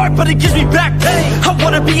shit hard, but it gives me back pain. I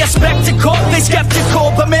wanna be a spectacle, they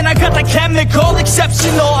skeptical, but man, I got the chemical,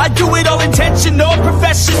 exceptional. I do it all intentional,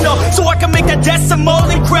 professional, so I can make that decimal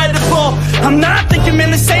incredible. I'm not thinking, man,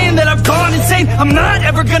 they're saying that I've gone insane. I'm not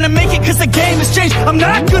ever gonna make it cause the game has changed. I'm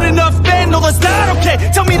not good enough, man, no that's not okay.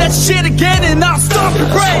 Tell me that shit again and I'll stop your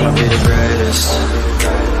brain. I just wanna be the greatest,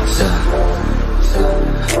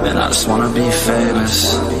 yeah. Man, I just wanna be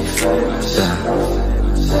famous, yeah.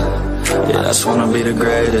 Yeah, I just wanna be the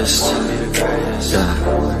greatest, yeah.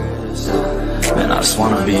 Man, I just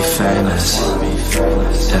wanna be famous,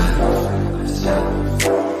 yeah.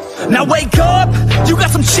 Now wake up, you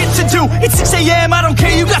got some shit to do. It's 6 AM, I don't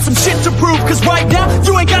care, you got some shit to prove. Cause right now,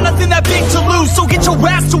 you ain't got nothing that big to lose. So get your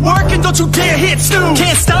ass to work and don't you dare hit snooze.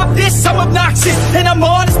 Can't stop this, I'm obnoxious, and I'm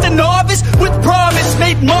honest and novice with promise.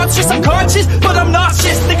 Made monstrous, I'm conscious, but I'm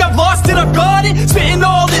nauseous. Think I've lost it, I've got it. Spitting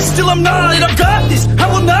all this, still I'm not it. I've got this, I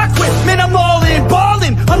will not quit. Man, I'm all in,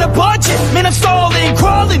 balling on a budget. Man, I'm stalling.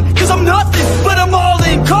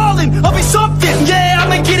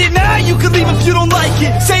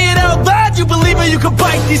 could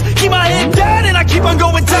bite these. Keep my head down and I keep on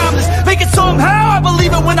going timeless. Make it somehow, I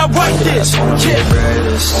believe it when I write this. I just wanna be the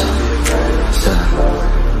greatest.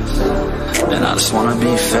 And I just wanna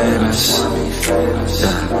be famous.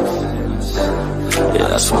 Yeah, I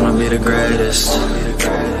just wanna be the greatest.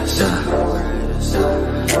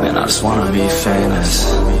 Man, I just wanna be famous.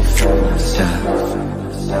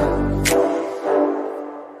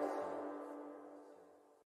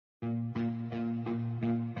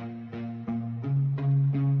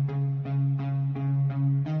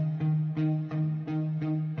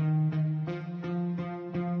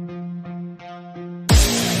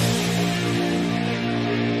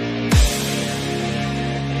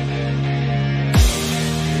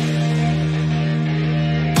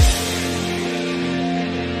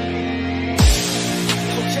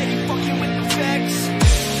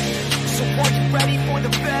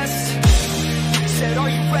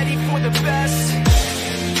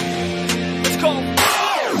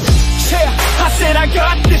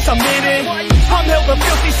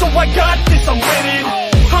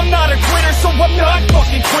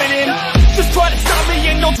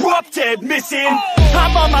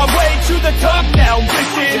 I'm on my way to the top now,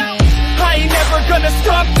 listen. I ain't never gonna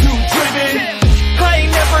stop, too driven. I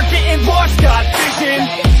ain't never getting lost, got vision.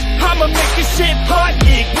 I'ma make this shit hot,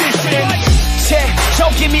 ignition. Yeah,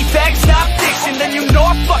 don't give me facts, not fiction. Then you know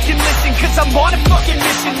I fucking listen, cause I'm on a fucking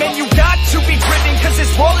mission. Man, you got to be driven, cause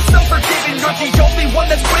this world is unforgiving. You're the only one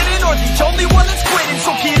that's winning, or the only one that's quitting.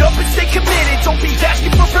 So get up and stay committed, don't be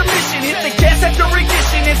asking for permission. Hit the gas after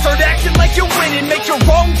ignition and start acting like you're winning. Make your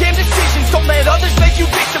own damn decisions, don't let others make you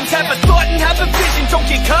victims. Have a thought and have a vision, don't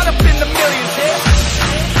get caught up in the millions.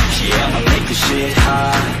 Yeah, I'ma make this shit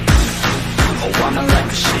hot. Oh, I'ma light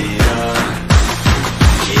the shit up.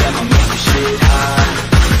 Yeah, I'ma make this shit hot.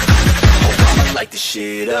 Oh, I'ma light the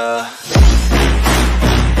shit up.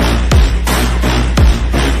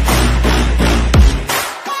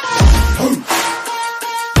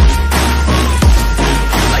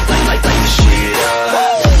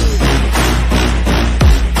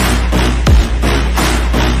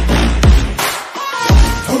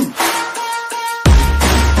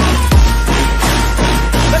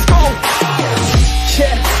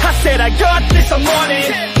 I got this, I'm on it.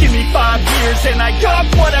 Give me 5 years and I got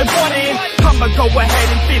what I wanted. I'ma go ahead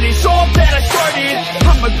and finish all that I started.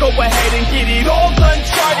 I'ma go ahead and get it all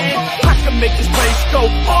uncharted. I can make this place go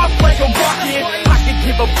off like a rocket. I can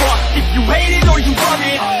give a fuck if you hate it or you love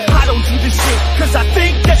it. I don't do this shit cause I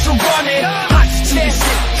think that you want it. I just do this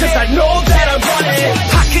shit cause I know that I want it.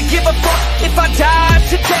 I could give a fuck if I die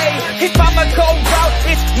today. If I'ma go out,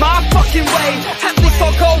 it's my fucking way. At least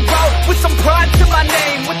I'll go out with some pride to my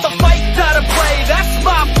name. With the fight that I play, that's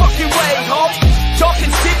my fucking way, home. Y'all can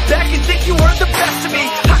sit back and think you heard the best of me.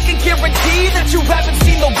 I can guarantee that you haven't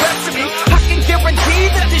seen the rest of me. I can guarantee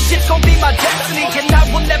that this shit's gonna be my destiny. And I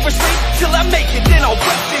will never sleep till I make it, then I'll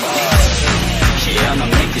rest in peace. Yeah, I'ma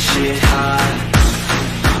make this shit hot.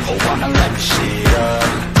 Oh, I'ma light the shit up.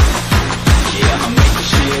 Yeah, I'ma make this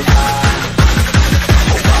shit hot.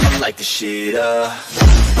 Oh, I'ma light the shit up.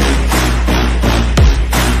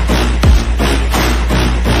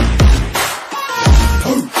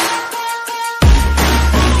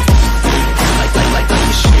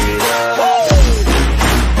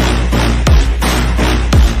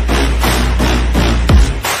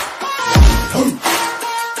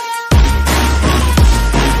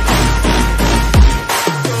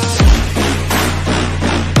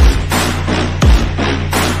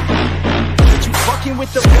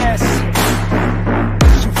 With the best,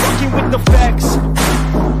 you fucking with the facts.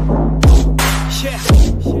 Yeah,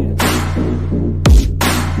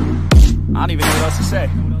 I don't even know what else to say.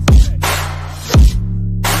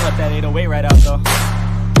 I'll let that 808 right out though.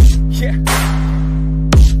 Yeah.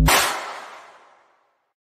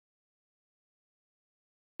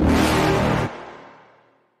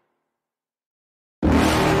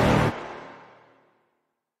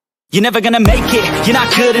 You're never gonna make it, you're not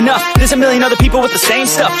good enough. There's a million other people with the same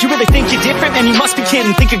stuff. You really think you're different? Man, you must be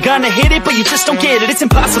kidding. Think you're gonna hit it, but you just don't get it. It's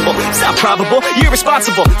impossible, it's not probable, you're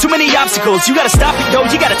irresponsible. Too many obstacles, you gotta stop it, yo.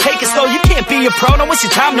 You gotta take it slow, you can't be a pro, don't waste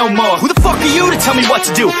your time no more. Who the fuck are you to tell me what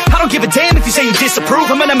to do? I don't give a damn if you say you disapprove.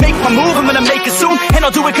 I'm gonna make my move, I'm gonna make it soon. And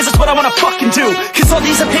I'll do it cause it's what I wanna fucking do. Cause all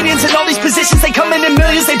these opinions and all these positions, they come in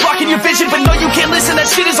millions, they blocking your vision. But no, you can't listen, that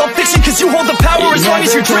shit is all fiction. Cause you hold the power as long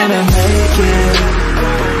as you're dreaming.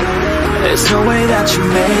 There's no way that you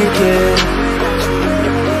make it.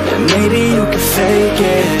 And maybe you can fake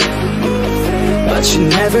it, but you're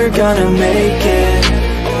never gonna make it.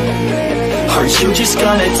 Aren't you just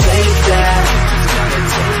gonna take that?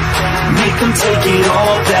 Make them take it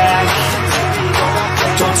all back.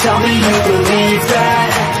 Don't tell me you believe that.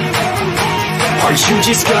 Aren't you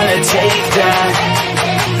just gonna take that?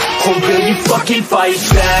 Or will you fucking fight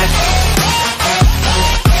back?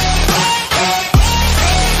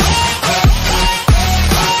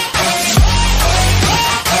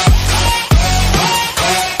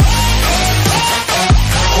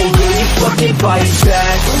 Or will you fucking fight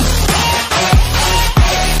back?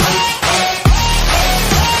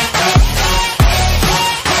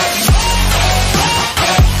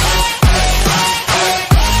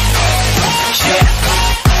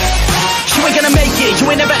 You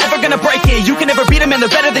ain't never ever gonna break it. You can never beat them and they're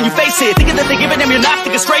better than you face it. Thinking that they give a damn, you're not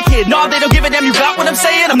thinking straight, kid. No, they don't give a damn, you got what I'm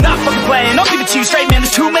saying? I'm not fucking playing, I'll give it to you straight, man.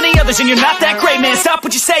 There's too many others and you're not that great, man. Stop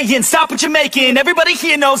what you're saying, stop what you're making. Everybody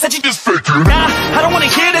here knows that you just faking. Nah, I don't wanna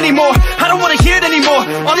hear it anymore, I don't wanna hear it anymore.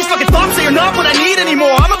 All these fucking thoughts, they are not what I need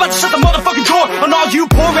anymore. I'm about to shut the motherfucking door on all you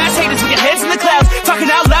poor ass haters with your heads in the clouds, talking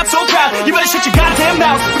out loud so proud. You better shut your goddamn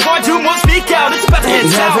mouth before I do more speak out. It's about to head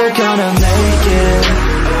south. You're never gonna make it.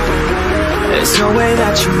 There's no way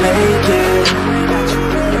that you make it.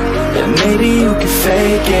 Yeah, maybe you can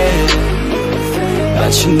fake it,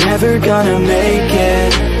 but you're never gonna make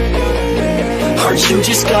it. Aren't you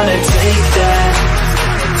just gonna take that?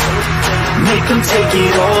 Make them take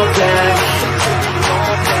it all back.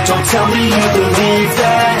 Don't tell me you believe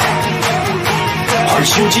that.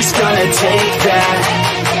 Aren't you just gonna take that?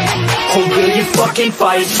 Or will you fucking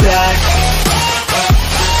fight back?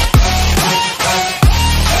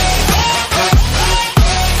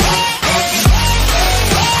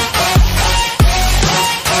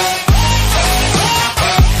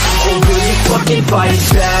 Fucking fight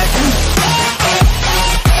back.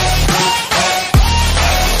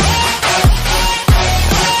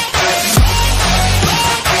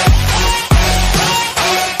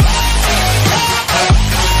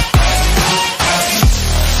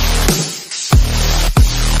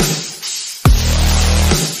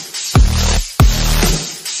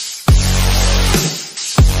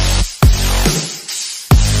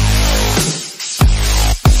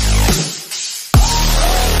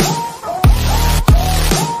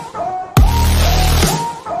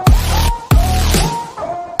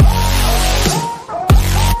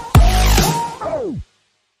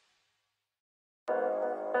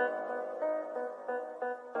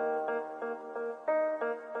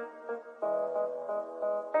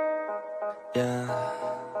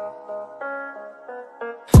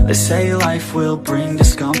 They say life will bring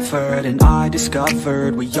discomfort, and I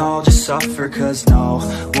discovered we all just suffer, 'cause no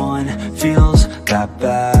one feels that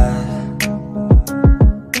bad.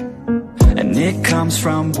 And it comes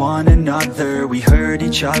from one another. We hurt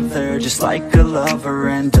each other just like a lover,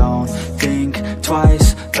 and don't think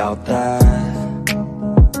twice about that.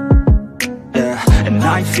 And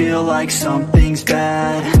I feel like something's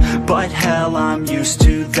bad, but hell, I'm used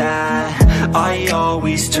to that. I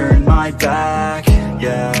always turn my back,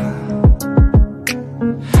 yeah.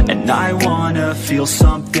 And I wanna feel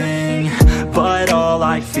something, but all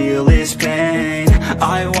I feel is pain.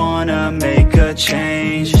 I wanna make a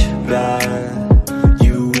change, but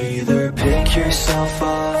you either pick yourself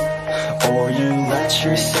up or you let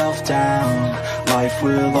yourself down. Life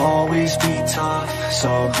will always be tough, so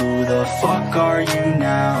who the fuck are you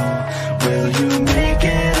now? Will you make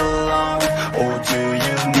it alone, or do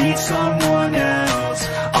you need someone else?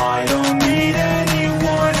 I don't need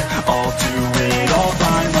anyone, I'll do it all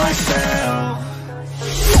by myself.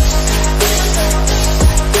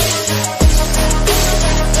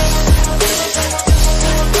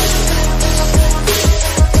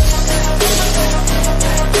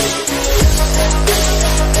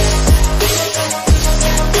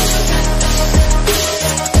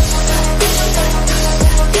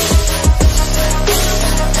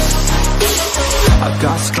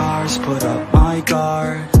 Got scars, put up my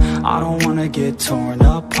guard. I don't wanna get torn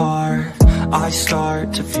apart. I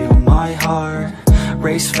start to feel my heart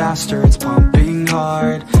race faster, it's pumping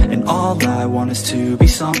hard. And all I want is to be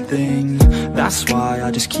something. That's why I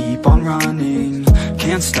just keep on running.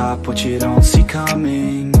 Can't stop what you don't see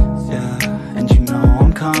coming. Yeah, and you know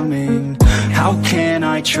I'm coming. How can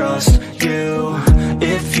I trust you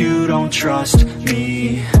if you don't trust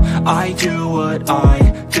me? I do what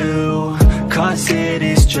I do, 'cause it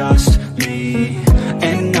is just me,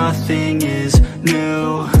 and nothing is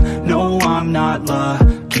new. No, I'm not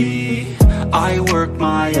lucky. I work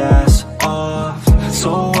my ass off,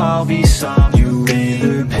 so I'll be some. You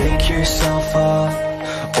either pick yourself up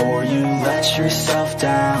or you let yourself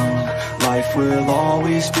down. Life will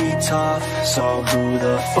always be tough, so who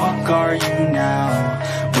the fuck are you now?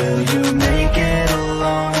 Will you make it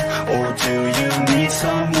alone, or do you need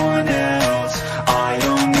someone else? I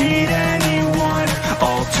don't need anyone,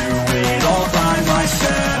 I'll it all by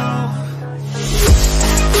myself.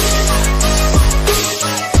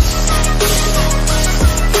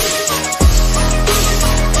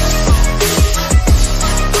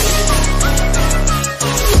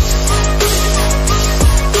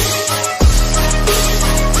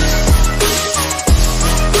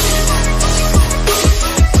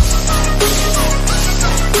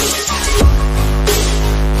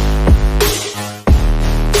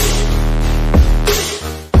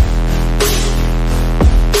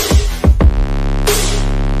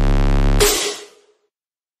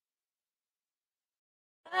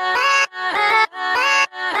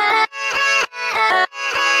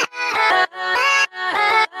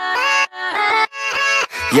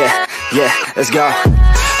 Yeah, let's go.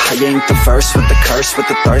 I ain't the first with the curse,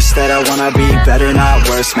 with the thirst that I wanna be better, not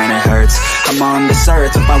worse, man it hurts. I'm on this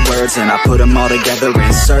earth with my words and I put them all together,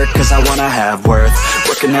 insert, cause I wanna have worth.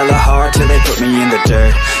 Working hella hard till they put me in the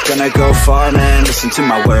dirt. Gonna go far, man, listen to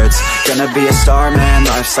my words. Gonna be a star, man,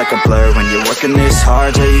 life's like a blur. When you're working this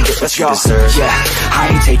hard till you get what you deserve. Yeah,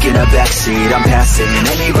 I ain't taking a backseat, I'm passing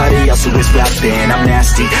anybody else who is rapping. I'm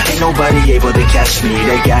nasty, ain't nobody able to catch me.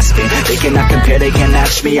 They gasping, they cannot compare, they can't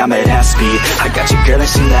match me. I'm at half speed, I got your girl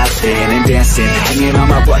and she laughing and dancing, hanging on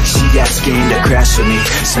my butt, she asking to crash with me,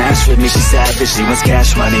 smash with me, she savage, she wants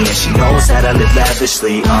cash money, and she knows that I live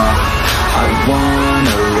lavishly. I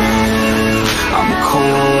wanna live, I'm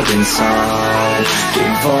cold inside,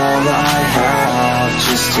 give all I have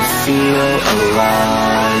just to feel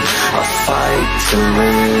alive. I fight to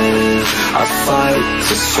live, I fight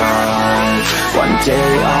to strive, one day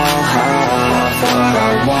I'll have what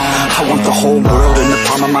I want. I want the whole world in the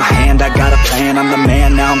palm of my hand, I got a plan, I'm the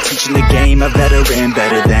man, now I'm teaching the game, a veteran,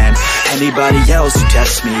 better than anybody else who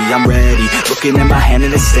tests me. I'm ready, looking at my hand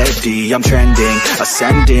and it's steady, I'm trending,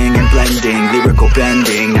 ascending and blending, lyrical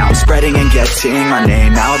bending, now I'm spreading and getting my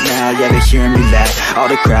name out now, yeah they're hearing me laugh, all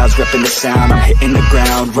the crowds repping the sound, I'm hitting the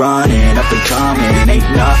ground, running, up and coming, ain't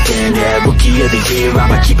nothing, yeah, rookie of the year,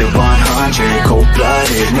 I'ma keep it 100,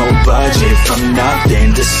 cold-blooded, no budget, from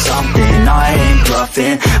nothing to something, I ain't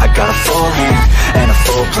bluffing, I got a full hand and a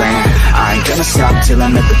full plan, I ain't gonna stop till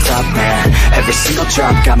I'm at the top, man, every single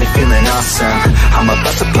drop got me feeling awesome, I'm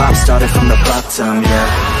about to pop, started from the bottom, yeah,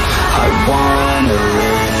 I wanna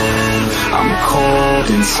live, I'm cold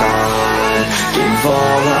inside, give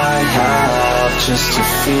all I have just to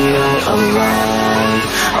feel alive,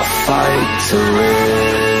 I fight to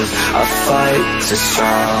live, I fight to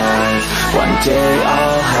strive, one day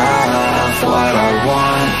I'll have what I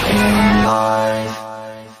want in life.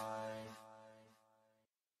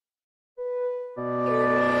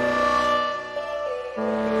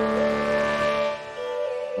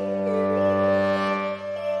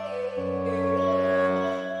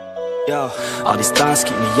 Yo, all these thoughts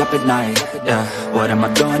keep me up at night, yeah. What am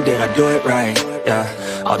I doing, did I do it right, yeah.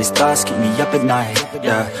 All these thoughts keep me up at night,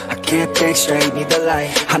 yeah. I can't think straight, need the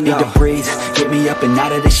light. I need to breathe, get me up and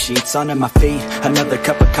out of the sheets, onto my feet. Another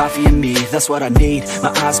cup of coffee and me, that's what I need. My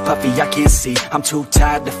eyes puffy, I can't see, I'm too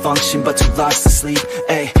tired to function, but too lost to sleep.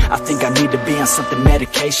 Ay, I think I need to be on something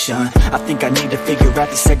medication. I think I need to figure out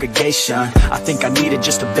the segregation. I think I needed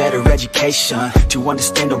just a better education to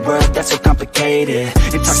understand a world that's so complicated.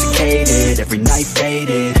 Intoxicated, every night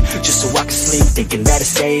faded, just so I can sleep thinking that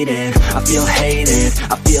it's faded. I feel hated,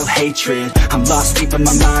 I feel hatred, I'm lost deep in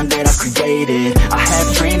my mind that I created. I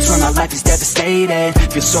have dreams where my life is devastated,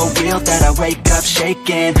 feel so real that I wake up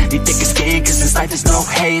shaking. Need thicker skin cause this life is no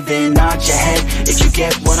haven. Nod your head if you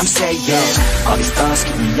get what I'm saying. All these thoughts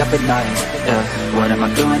keep me up at night, yeah. What am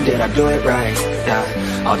I doing, did I do it right,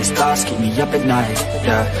 yeah. All these thoughts keep me up at night,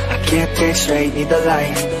 yeah. I can't think straight, need the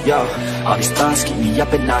light, yo. All these thoughts keep me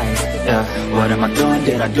up at night, yeah. What am I doing,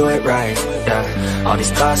 did I do it right, yeah. All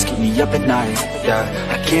these thoughts keep me up at night, yeah.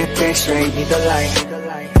 I can't think straight, need the light.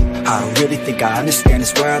 I don't really think I understand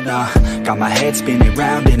this world now. Got my head spinning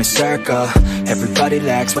round in a circle. Everybody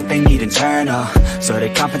lacks what they need internal, so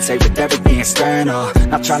they compensate with everything external.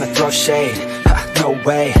 Not trying to throw shade, no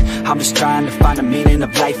way. I'm just trying to find the meaning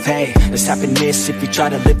of life, hey. There's happiness if you try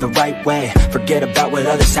to live the right way. Forget about what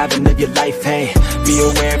others have and live your life, hey. Be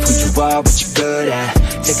aware of who you are, what you're good at.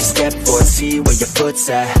 Take a step forward, see where your foot's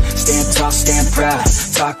at. Stand tall, stand proud,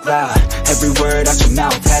 talk loud. Every word out your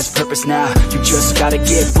mouth has purpose now. You just gotta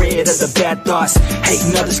get rid of the bad thoughts.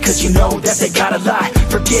 Hating others cause you know that they gotta lie.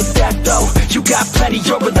 Forget that though, you got plenty,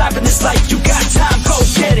 you're alive in this life. You got time, go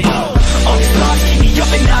get it. All these thoughts keep me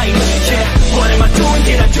up at night, yeah. What am I doing,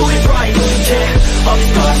 did I do it right, yeah. All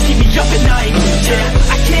these thoughts keep me up at night,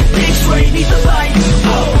 yeah. I can't think straight, need the light,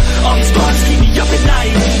 oh. All these thoughts keep me up at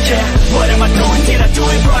night, yeah. What am I doing, did I do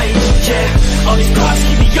it right, yeah. All these thoughts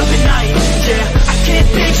keep me up at night, yeah. I can't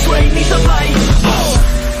think straight. light, need the light. Oh.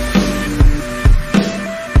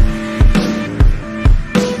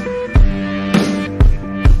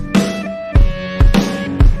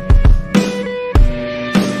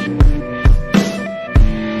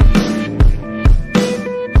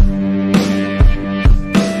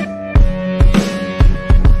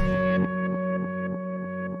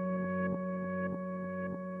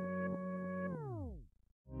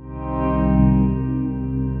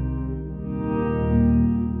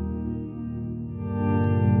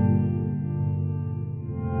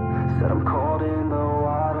 Said I'm cold in the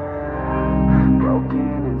water,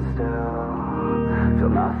 broken and still, feel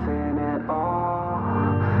nothing at all,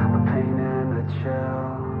 but pain and the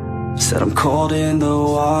chill. Said I'm cold in the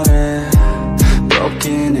water,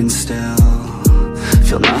 broken and still,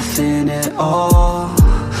 feel nothing at all,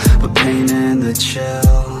 but pain and the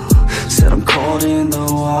chill. Said I'm cold in the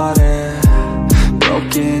water,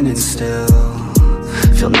 broken and still,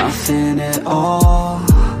 feel nothing at all,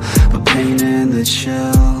 but pain and the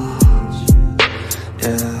chill.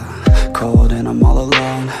 Yeah, cold and I'm all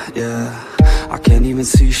alone, yeah, I can't even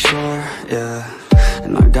see shore, yeah,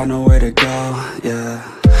 and I got nowhere to go, yeah,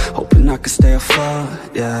 hoping I can stay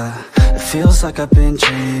afloat, yeah. It feels like I've been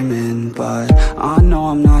dreaming, but I know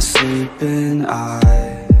I'm not sleeping.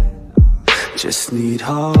 I just need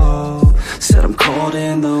hope. Said I'm cold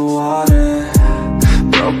in the water,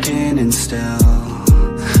 broken and still,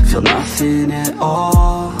 feel nothing at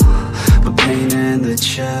all, but pain and the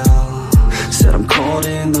chill. Said I'm cold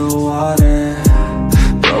in the water,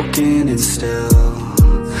 broken and still,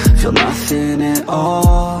 feel nothing at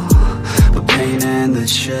all, but pain and the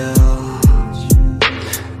chill.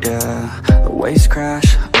 Yeah, the waves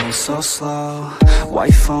crash, oh so slow,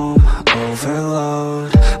 white foam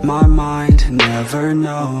overload. My mind never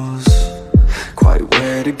knows quite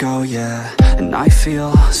where to go, yeah, and I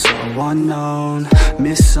feel so unknown,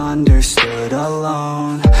 misunderstood,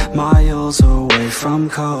 alone, miles away from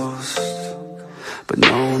coast, but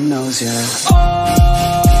no one knows yet.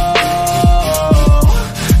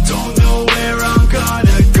 Don't know where I'm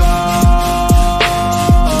gonna go.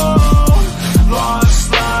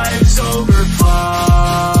 Lost lives overflowed,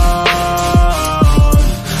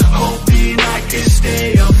 hoping I can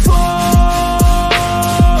stay afloat.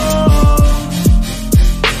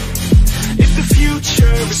 If the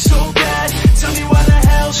future is so bad, tell me why the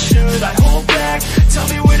hell should I hold back? Tell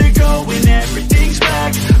me where to go when everything's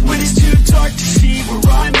black, when it's too dark to see where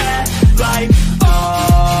I'm at. Like,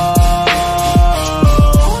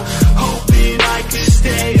 hoping I can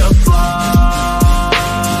stay afloat.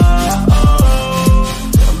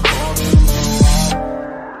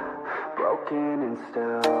 Broken and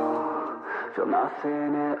still, feel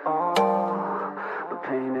nothing at all, but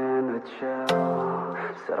pain and the chill.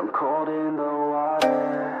 Said I'm cold in the water,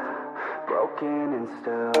 broken and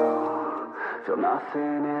still, feel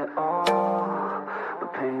nothing at all, but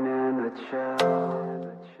pain and the chill.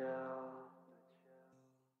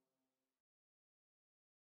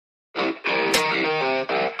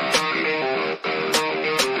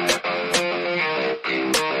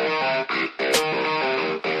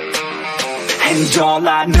 And all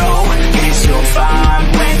I know is you'll find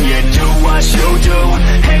when you do what you do.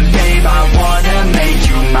 And babe, I wanna make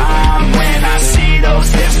you mine. When I see those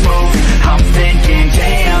hips move, I'm thinking,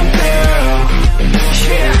 damn girl,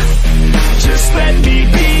 yeah, just let me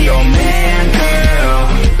be your man, girl.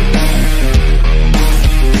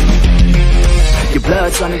 Your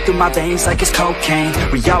blood's running through my veins like it's cocaine.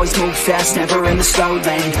 We always move fast, never in the slow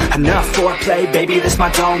lane. Enough foreplay, baby, this my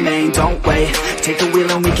domain. Don't wait, take the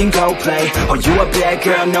wheel and we can go play. Oh, you a bad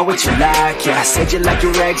girl, know what you like, yeah. Said you like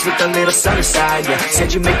your eggs with a little sunny side, yeah.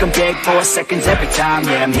 Said you make them beg for seconds every time,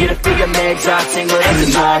 yeah. I'm here to feel your legs all tingle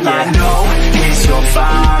every time, yeah. All I know is you're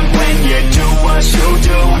fine when you do what you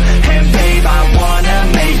do. And babe, I wanna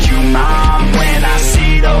make you mine. When I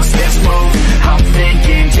see those hips move, I'm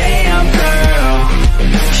thinking, damn girl,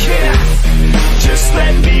 yeah, just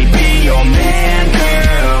let me be your man,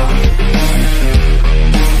 girl.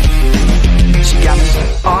 She got me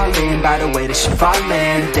all in by the way that she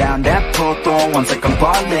fallin'. Down that pole, throwing ones like I'm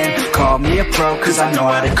ballin'. Call me a pro, cause I know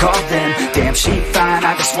how to call them. Damn, she fine,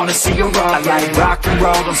 I just wanna see her roll. I like rock and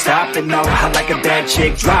roll, don't stop it, no. I like a bad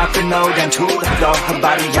chick, dropping low, down to the floor. Her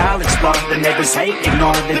body, I'll explore. The neighbors hate,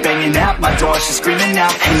 ignore. They banging out my door, she's screaming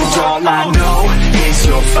out. And all I know is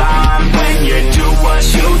you're fine when you do what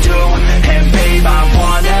you do. And babe, I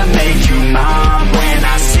wanna make you mine. When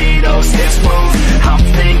I see those hips move, I'm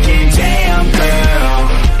thinking, damn girl,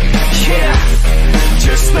 yeah,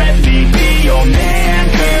 just let me be your man,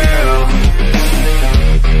 girl.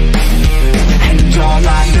 And all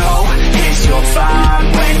I know is you're fine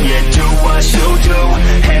when you do what you do.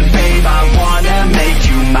 And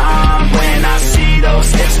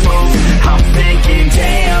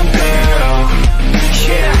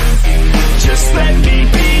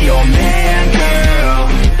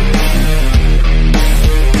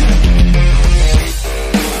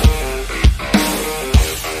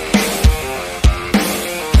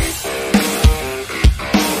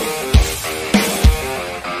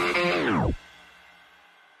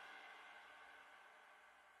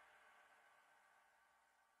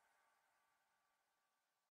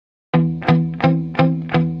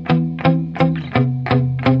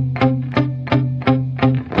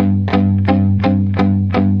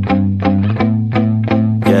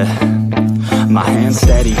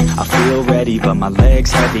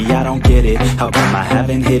looks heavy, I don't get it. How come I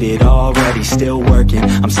haven't hit it already? Still working,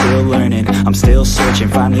 I'm still learning, I'm still searching,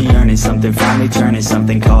 finally earning something, finally turning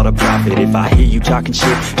something called a profit. If I hear you talking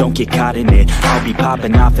shit, don't get caught in it. I'll be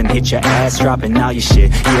popping off and hit your ass, dropping all your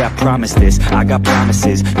shit. Yeah, I promise this, I got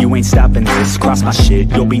promises, you ain't stopping this. Cross my shit,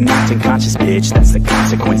 you'll be knocked unconscious, bitch. That's the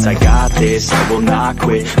consequence, I got this, I will not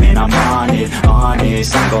quit. Man, I'm on it,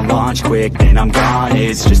 honest, I'm gon' launch quick, then I'm gone.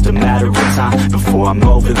 It's just a matter of time before I'm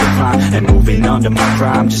over the climb and moving under my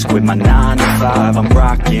prime. Just quit my 9 to 5, I'm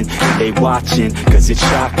rocking, and they watching, cause it's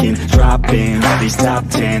shocking. Dropping all these top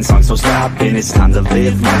 10 songs, so stopping. It's time to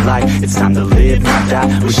live my life, it's time to live, not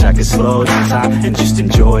die. Wish I could slow down time and just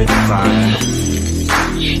enjoy the climb.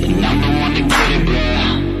 And I'm the one to get it, bro.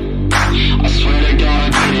 I swear to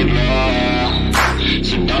God, I get it, bro.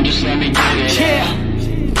 So don't just let me get it.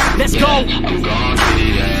 Yeah, let's go. I'm gon' get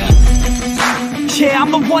it, yeah. Yeah,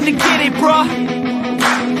 I'm the one to get it, bruh.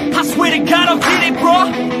 I swear to God I'll get it,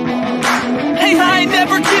 bruh. Hey, I ain't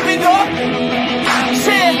never giving up.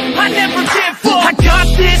 Yeah, I never give up. I got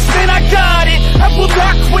this, man, I got it. I will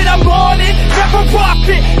not quit, I'm on it. Never rock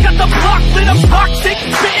it. Got the block lit, I'm toxic.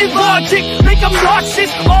 Spitting logic, make them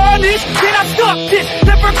nauseous. Honest, then I stuck it.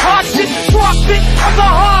 Never cautious, drop it. I'm the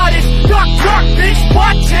hardest. Dark, bitch,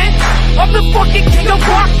 watch it. I'm the fucking king of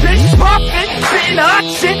rock, bitch. Pop it, spitting hot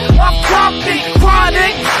shit. I'm topic,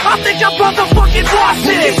 chronic. I think I'm motherfucking lost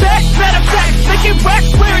it. Making back, matter of fact, making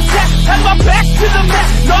racks where it's at. Had my back to the mat,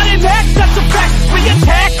 not in act, that's a fact. We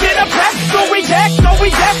attack in a pack, so we act, no we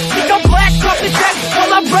act. Think I'm black, off the jack,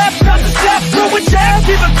 while I rap, not the step. Throw a jab,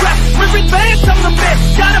 give a crap. We're advanced, I'm the man.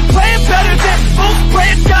 Got a plan better than most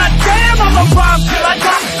brands. Goddamn, I'm a rhyme till I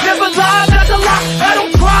die. Never lie, that's a lie. I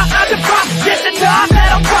don't cry, I defy. Get the time that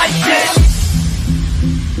I'm right, yeah.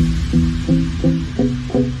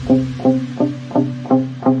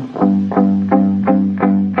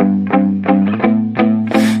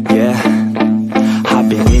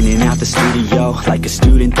 Like a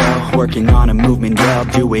student though, working on a movement, yeah, I'll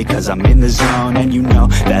do it cause I'm in the zone. And you know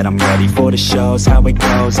that I'm ready for the shows. How it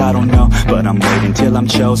goes, I don't know, but I'm waiting till I'm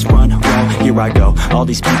chose. Front row, here I go. All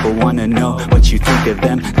these people wanna know what you think of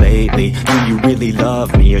them lately. Do you really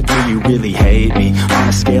love me or do you really hate me? On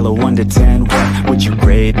a scale of 1 to 10, what would you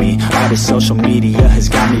grade me? All this social media has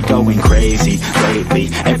got me going crazy lately.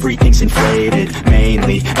 Everything's inflated,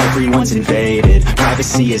 mainly everyone's invaded.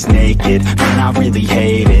 Privacy is naked, man, I really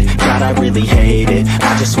hate it. God, I really hate it.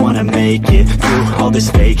 I just wanna make it through all this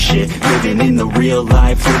fake shit. Living in the real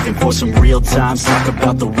life, living for some real times. Talk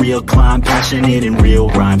about the real climb, passionate in real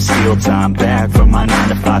rhymes. Steal time back from my 9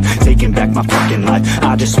 to 5, taking back my fucking life.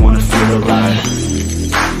 I just wanna feel alive.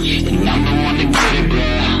 And I'm the one to get it,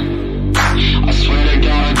 bro. I swear to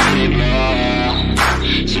God, I get it,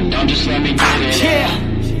 bro. So don't just let me get it.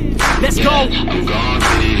 Yeah, let's go. I'm gon'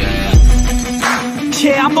 get it, yeah.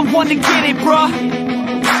 Yeah, I'm the one to get it, bruh.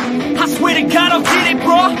 I swear to God I'll get it,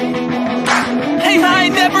 bruh. Hey, I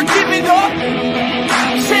ain't never giving up.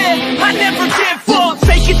 Yeah, I never give up.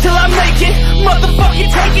 Fake it till I make it. Motherfucking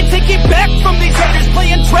take it back from these haters.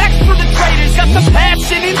 Playing tracks for the traitors. Got the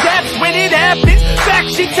passion and that's when it happens.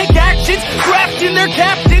 Factions take actions, drafting their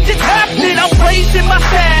captains. It's happening, I'm raising my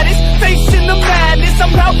status. Facing the madness,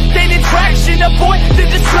 I'm out gaining traction. Avoid the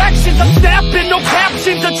distractions, I'm snapping, no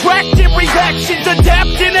captions. Attracting reactions,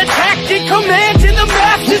 adapting, attacking, commanding the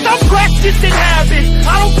masses. I'm practicing habits,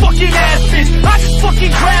 I don't fucking ask this. I just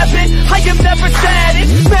fucking grab it, I am never static.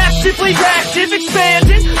 Massively active,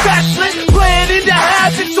 expanding, backslid, planning to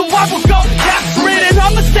have it. So I will go capture it and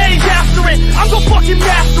I'ma stay after it. I'm gon' fucking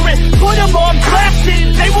master it, put them on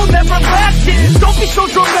blasting. They will never last it, don't be so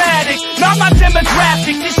dramatic. Not my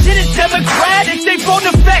demographic, this shit is democratic. They won't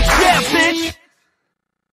affect, yeah bitch.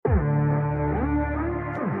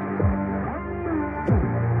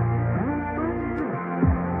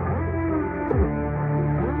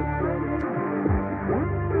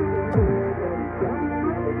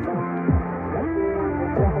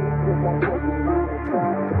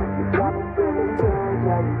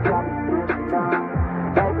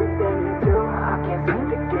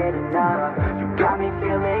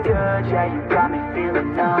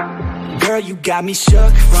 Girl, you got me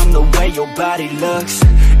shook from the way your body looks.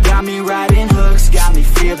 Got me riding hooks, got me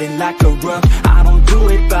feeling like a rook. I don't do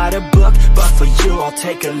it by the book, but for you I'll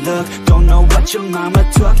take a look. Don't know what your mama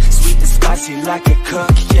took, sweet and spicy like a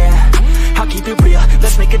cook, yeah. I'll keep it real,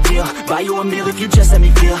 let's make a deal. Buy you a meal if you just let me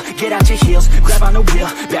feel. Get out your heels, grab on the wheel.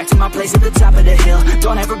 Back to my place at the top of the hill.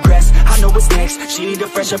 Don't have regrets, I know what's next. She need a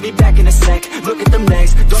fresh, I'll be back in a sec. Look at them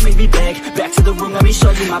legs, don't make me beg. Back to the room, let me show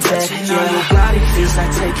you my bed. Touching on your body feels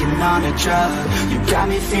like taking on a drug. You got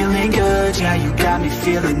me feeling good, yeah, you got me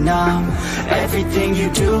feeling numb. Everything you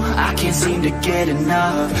do, I can't seem to get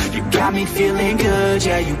enough. You got me feeling good,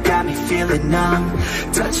 yeah, you got me feeling numb.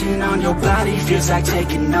 Touching on your body feels like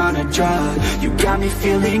taking on a drug. You got me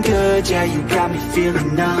feeling good, yeah, you got me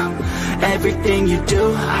feeling numb. Everything you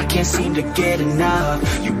do, I can't seem to get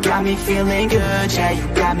enough. You got me feeling good, yeah,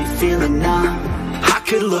 you got me feeling numb. I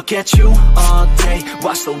could look at you all day,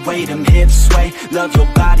 watch the way them hips sway. Love your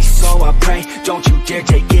body so I pray, don't you dare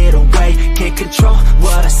take it away. Can't control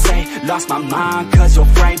what I say, lost my mind cause your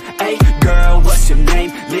frame. Hey girl, what's your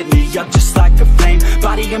name? Lit me up just like a flame.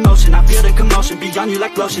 Body in motion, I feel the commotion. Beyond you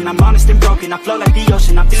like lotion, I'm honest and broken. I flow like the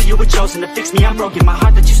ocean, I feel you were chosen. To fix me, I'm broken, my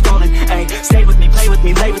heart that you stolen. Hey, stay with me, play with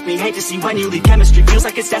me, lay with me. Hate to see when you leave, chemistry feels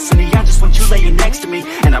like it's destiny. I just want you laying next to me,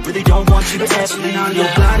 and I really don't want you to ever leave. On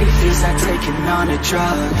your body feels like taking on a drug.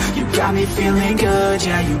 You got me feeling good,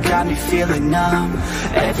 yeah, you got me feeling numb.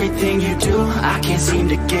 Everything you do, I can't seem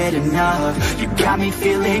to get enough. You got me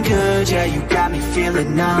feeling good, yeah, you got me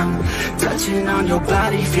feeling numb. Touching on your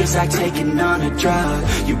body feels like taking on a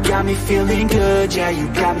drug. You got me feeling good, yeah, you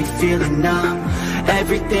got me feeling numb.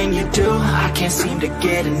 Everything you do, I can't seem to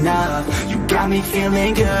get enough. You got me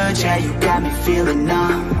feeling good, yeah, you got me feeling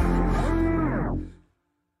numb.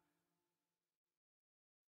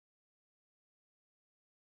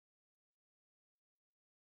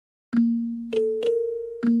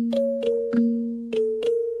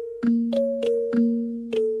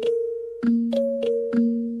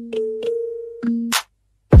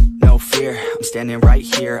 I'm standing right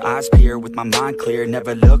here, eyes peer with my mind clear.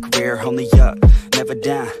 Never look rear, only up, never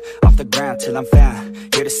down. Off the ground till I'm found,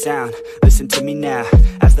 hear the sound. Listen to me now,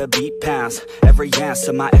 as the beat pounds. Every ounce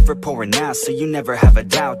of my effort pouring out, so you never have a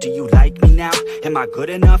doubt. Do you like me now? Am I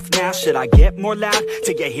good enough now? Should I get more loud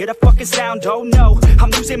to get hear the fucking sound? Oh no,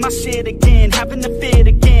 I'm losing my shit again, having the fit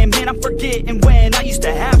again. Man, I'm forgetting when I used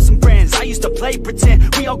to have some friends. I used to play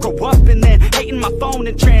pretend, we all grow up and then hating my phone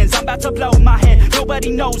and trends. I'm about to blow my head,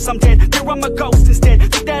 nobody knows I'm dead. Here I'm a ghost instead,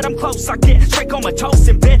 think that I'm close, I get straight comatose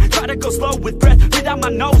in bed. Try to go slow with breath, breathe out my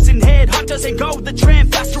nose and head. Heart doesn't go the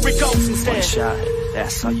trend, faster it goes instead. One shot,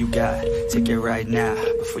 that's all you got. Take it right now,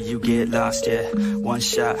 before you get lost, yeah. One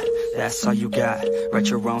shot, that's all you got. Write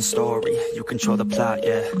your own story, you control the plot,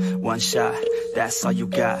 yeah. One shot, that's all you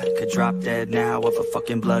got. Could drop dead now of a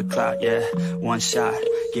fucking blood clot, yeah. One shot,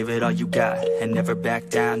 give it all you got, and never back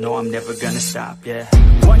down, no, I'm never gonna stop, yeah.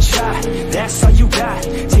 One shot, that's all you got.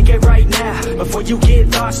 Take it right now, before you get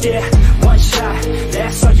lost, yeah. One shot,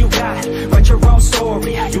 that's all you got. Write your own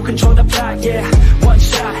story, you control the plot, yeah. One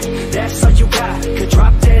shot, that's all you got. Could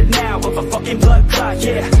drop dead now of a fucking blood clot,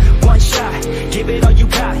 yeah. One shot, give it all you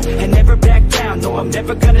got, and never back down, no, I'm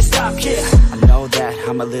never gonna stop, yeah. I know that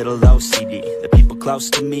I'm a little OCD. The people close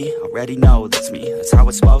to me already know that's me. That's how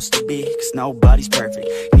it's supposed to be, cause nobody's perfect.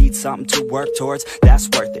 You need something to work towards, that's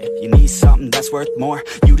worth it. You need something that's worth more,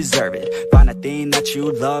 you deserve it. Find a thing that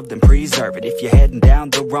you love, then preserve it. If you're heading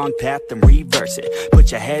down the wrong path, then reverse it.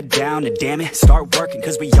 Put your head down and damn it, start working.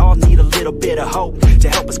 Cause we all need a little bit of hope to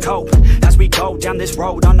help us cope as we go down this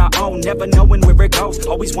road on our own, never knowing where it goes.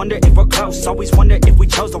 Always wonder if we're close, always wonder if we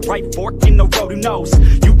chose the right fork in the road. Who knows?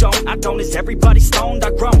 You don't, I don't, is everybody stoned?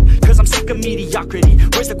 I've grown, cause I'm sick of mediocrity.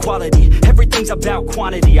 Where's the quality? Everything's about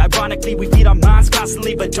quantity. Ironically, we feed our minds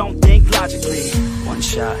constantly, but don't think logically. One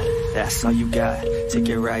shot, that's all you got. Take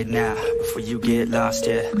it right now, before you get lost,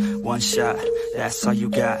 yeah. One shot, that's all you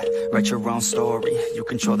got. Write your own story, you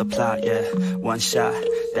control the plot, yeah. One shot,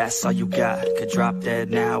 that's all you got. Could drop dead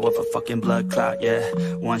now of a fucking blood clot, yeah.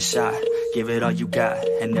 One shot, give it all you got,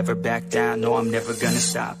 and never back down, no, I'm never gonna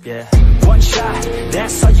stop, yeah. One shot,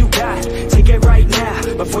 that's all you got. Take it right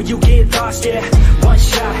now, before you get lost, yeah. One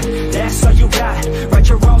shot, that's all you got. Write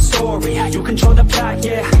your own story, you control the plot,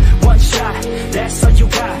 yeah. One shot, that's all you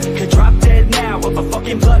got. Could drop dead now of a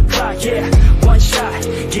fucking blood clot, yeah. One shot,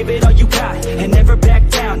 give it all you got, and never back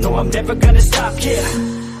down, no, I'm never gonna stop, yeah.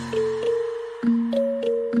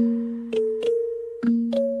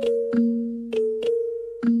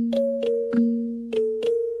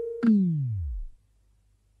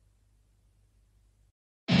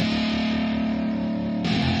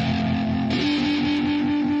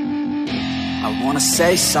 I wanna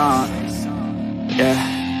say something,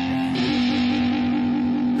 yeah.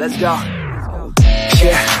 Let's go.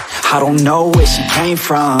 Yeah, I don't know where she came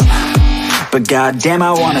from, but goddamn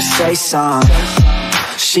I wanna say something.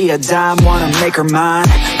 She a dime, wanna make her mine,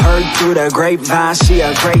 Heard through the grapevine, she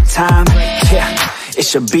a great time. Yeah, it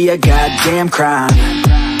should be a goddamn crime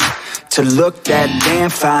to look that damn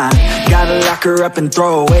fine. Gotta lock her up and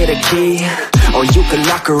throw away the key, or you could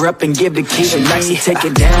lock her up and give the key to me. She likes to take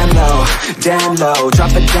it down low,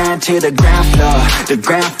 drop it down to the ground floor, the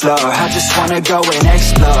ground floor. I just wanna go and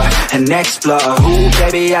explore, ooh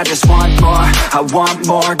baby, I just want more, I want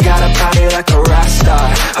more. Got a body like a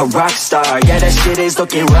rock star, yeah that shit is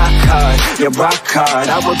looking rock hard, yeah rock hard.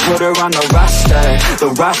 I would put her on the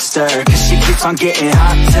roster, cause she keeps on getting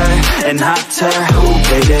hotter and hotter. Ooh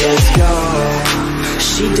baby, let's go.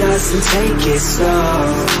 She doesn't take it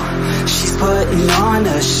slow, she's putting on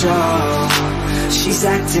a show, she's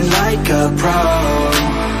acting like a pro.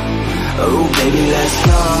 Oh baby, let's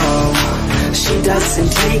go. She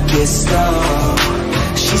doesn't take it slow,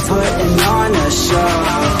 she's putting on a show,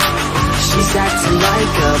 she's acting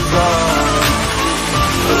like a pro.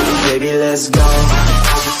 Oh baby, let's go.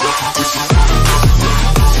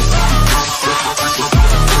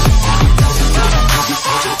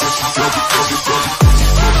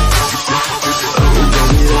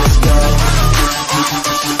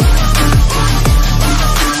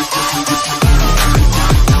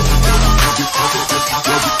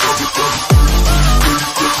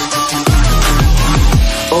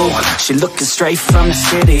 Oh, she looking straight from the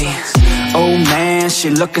city. Oh man, she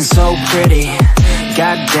looking so pretty.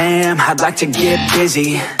 Goddamn, I'd like to get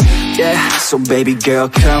busy. Yeah, so baby girl,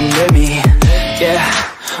 come with me. Yeah,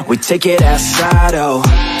 we take it outside, oh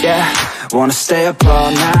yeah. Wanna stay up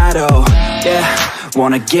all night, oh yeah.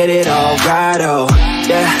 Wanna get it all right, oh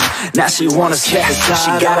yeah. Now she wanna skip aside,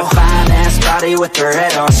 she got a fine-ass body with her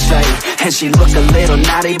head on straight, and she look a little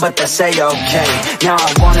naughty, but that's a-okay. Now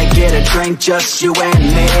I wanna get a drink, just you and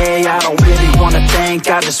me. I don't really wanna think,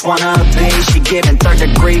 I just wanna be. She giving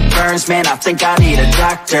third-degree burns, man, I think I need a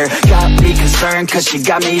doctor. Got me concerned, cause she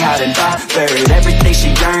got me hot and bothered. Everything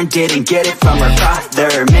she earned, didn't get it from her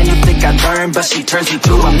father. Man, you think I'd learn, but she turns me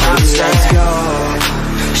to a monster. Let's go.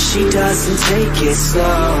 She doesn't take it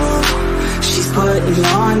slow, she's putting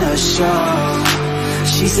on a show,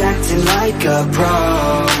 she's acting like a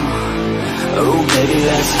pro. Oh baby,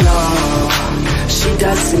 let's go. She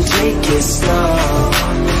doesn't take it slow,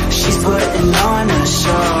 she's putting on a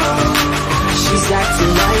show, she's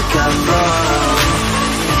acting like a pro.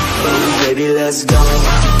 Oh baby, let's go.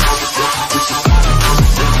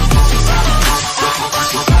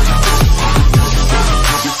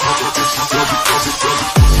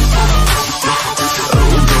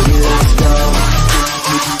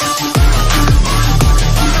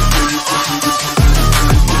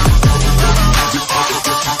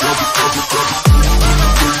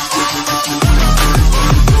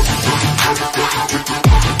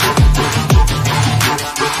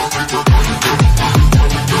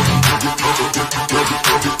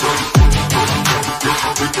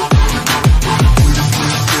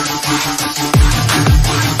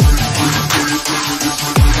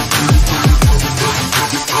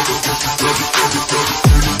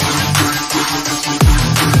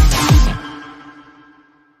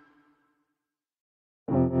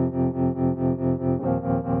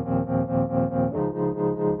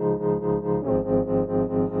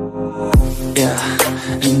 Yeah,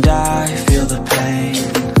 and I feel the pain.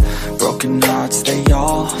 Broken hearts, they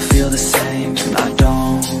all feel the same. And I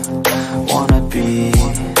don't wanna be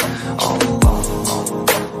all alone.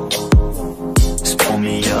 Just pull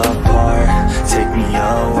me apart, take me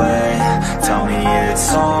away, tell me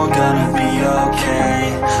it's all gonna be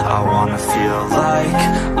okay. I wanna feel like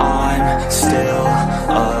I'm still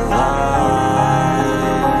alive.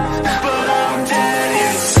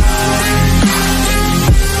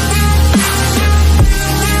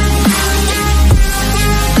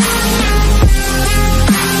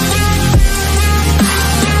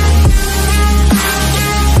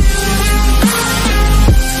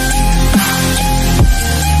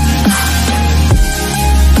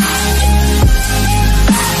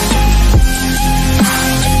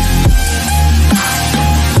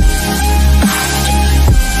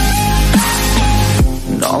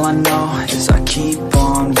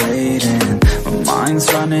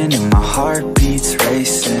 Running and my heart beats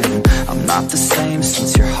racing. I'm not the same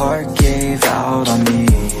since your heart gave out on me,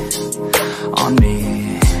 on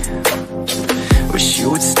me. Wish you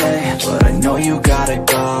would stay, but I know you gotta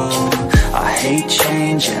go. I hate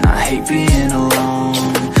change and I hate being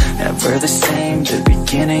alone. Never the same, the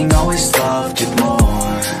beginning, always loved it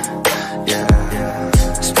more. Yeah,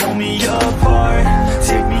 just pull me apart,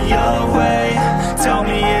 take me away, tell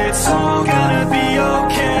me it's all gonna be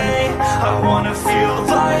okay. I wanna feel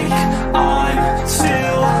like I'm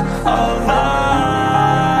still alive,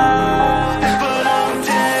 but I'm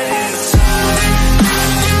dead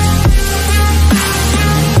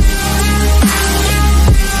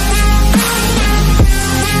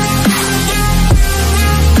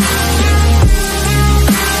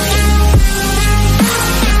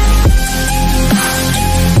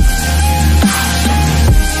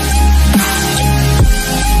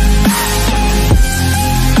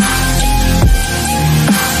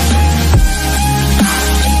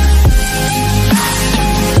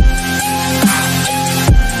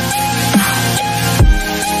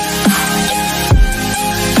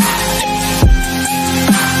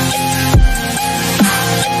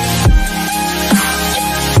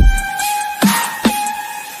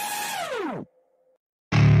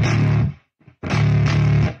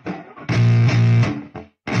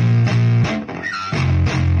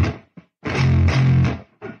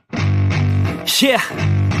Yeah,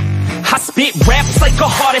 I spit raps like a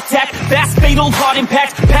heart attack, fast fatal heart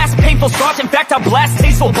impact, past painful thoughts. In fact, I blast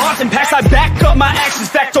tasteful bonds and packs. I back up my actions,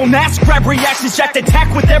 fact, don't ask, grab reactions, jacked,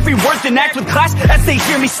 attack with every word, then act with class as they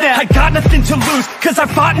hear me snap. I got nothing to lose, cause I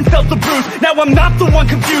fought and felt the bruise. Now I'm not the one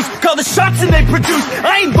confused, call the shots and they produce.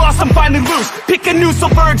 I ain't lost, I'm finally loose, pick a new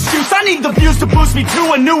silver excuse. I need the views to boost me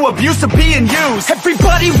to a new abuse of being used.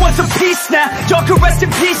 Everybody wants a piece now, y'all can rest in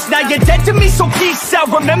peace now. You're dead to me, so peace out,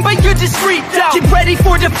 remember you're just freaked out. Get ready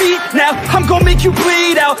for defeat now, I'm gonna make you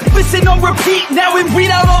bleed out. Listen on repeat now and weed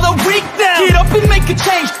out all the weak now. Get up and make a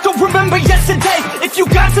change, don't remember yesterday. If you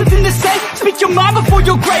got something to say, speak your mind before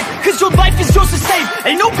your grave, cause your life is yours to save.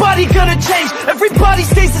 Ain't nobody gonna change, everybody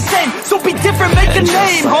stays the same. So be different, make a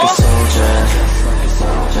name, like a soldier,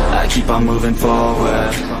 I keep on moving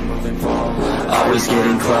forward, always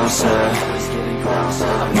getting closer,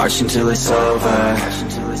 marching till it's over.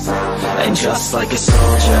 And just like a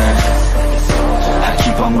soldier, I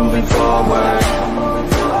keep on moving forward,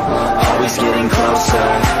 always getting closer,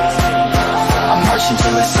 I'm marching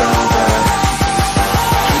till it's over.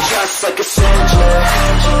 And just like a soldier,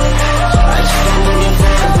 I keep on moving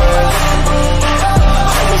forward,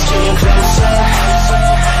 always getting closer,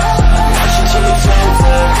 I'm marching till it's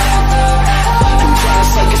over. And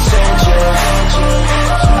just like a soldier,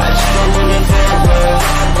 I keep on moving forward,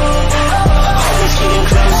 always getting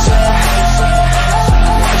closer,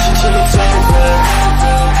 marching till it's over.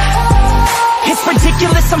 It's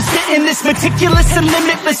ridiculous, I'm spitting this meticulous and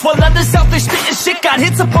limitless, while others out there spitting shit got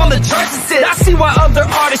hits up on the charts and shit. I see why other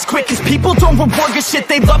artists quit, cause people don't reward good shit.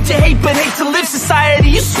 They love to hate but hate to live. Society,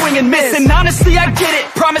 you swing and miss, and honestly I get it.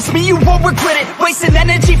 Promise me you won't regret it, wasting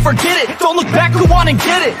energy, forget it. Don't look back, go on and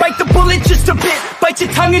get it. Bite the bullet just a bit, bite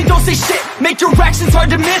your tongue and don't say shit. Make your actions hard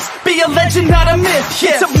to miss, be a legend not a myth.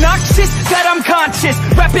 Yeah. It's obnoxious that I'm conscious,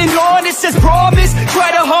 rapping honest as promise.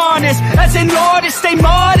 Try to harness, as an artist stay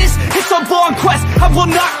modest. It's a long quest, I will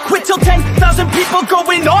not quit till 10,000 people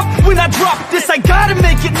going off when I drop this. I gotta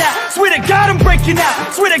make it now, swear to God I'm breaking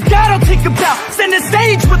out. Swear to God I'll take a bow, stand the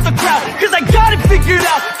stage with the crowd, cause I got it figured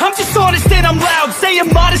out. I'm just honest and I'm loud,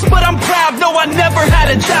 saying modest but I'm proud. No, I never had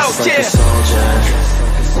a doubt. Just like a soldier,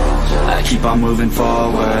 I keep on moving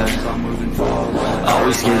forward,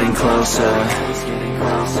 always getting closer,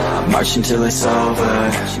 marching till it's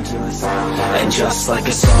over. And just like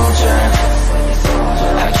a soldier,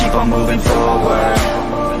 I keep on moving forward,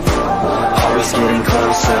 always getting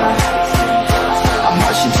closer, I'm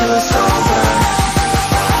marching till it's over.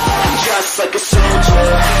 And just like a soldier,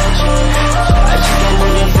 I keep on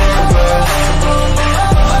moving forward,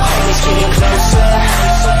 always getting closer,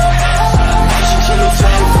 I'm marching till it's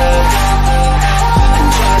over. And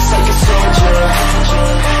just like a soldier,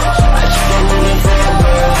 I keep on moving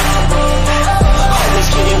forward, always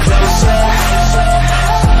getting closer,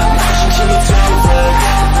 I'm marching till it's over.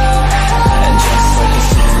 And just like a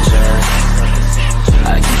soldier,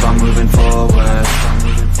 I keep on moving forward,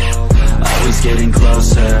 always getting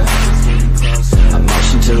closer, I'm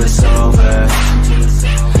marching till it's over.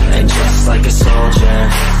 And just like a soldier,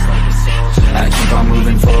 I keep on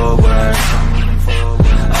moving forward,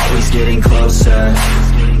 always getting closer,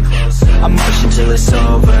 I'm marching till it's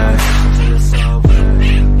over.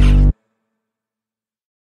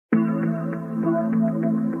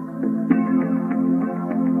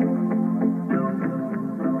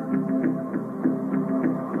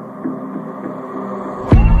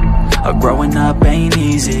 Growing up ain't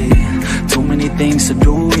easy, too many things to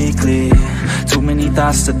do weekly, too many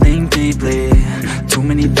thoughts to think deeply, too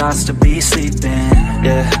many thoughts to be sleeping,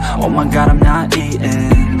 yeah. Oh my God, I'm not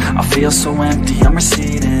eating, I feel so empty, I'm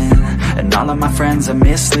receding, and all of my friends are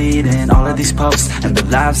misleading. All of these posts and the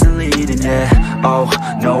lives they're leading, yeah. Oh,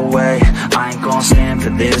 no way, I ain't gonna stand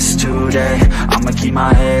for this today. I'ma keep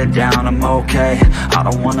my head down, I'm okay, I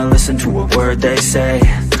don't wanna listen to a word they say.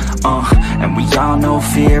 And we all know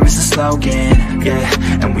fear is a slogan,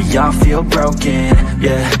 yeah. And we all feel broken,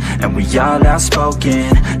 yeah. And we all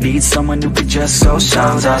outspoken, need someone who could just so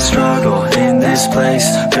sometimes I struggle in this place,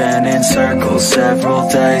 been in circles several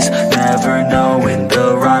days, never knowing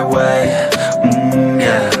the right way,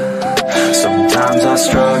 yeah. Sometimes I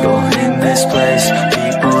struggle in this place,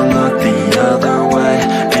 people look the other way,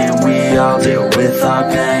 and we all deal with our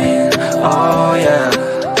pain, oh yeah.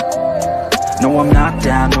 No, I'm not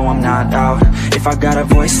down, no, I'm not out. If I got a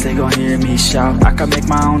voice, they gon' hear me shout. I can make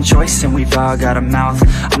my own choice and we've all got a mouth.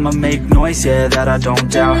 I'ma make noise, yeah, that I don't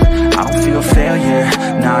doubt. I don't feel failure,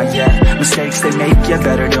 not yet. Mistakes they make, you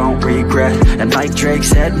better don't regret. And like Drake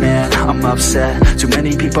said, man, I'm upset. Too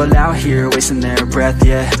many people out here wasting their breath,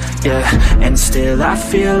 yeah. And still I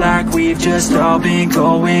feel like we've just all been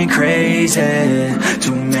going crazy.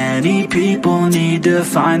 Too many people need to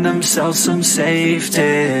find themselves some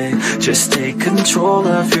safety. Just take control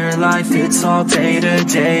of your life, it's all day to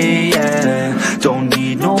day, yeah. Don't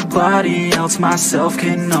need nobody else, myself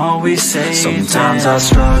can always save. Sometimes I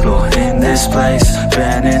struggle in this place,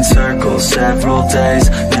 been in circles several days,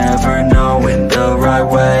 never knowing the right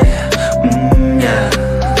way, yeah.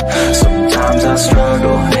 Sometimes I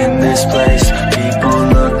struggle in this place, people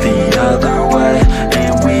look the other way,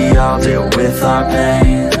 and we all deal with our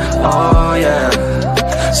pain, oh yeah.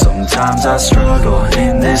 Sometimes I struggle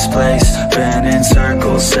in this place, been in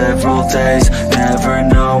circles several days, never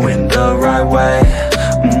knowing the right way,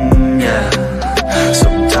 yeah.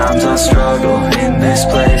 Sometimes I struggle in this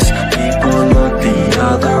place, people look the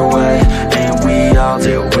other way, and we all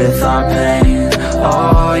deal with our pain,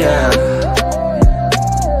 oh yeah.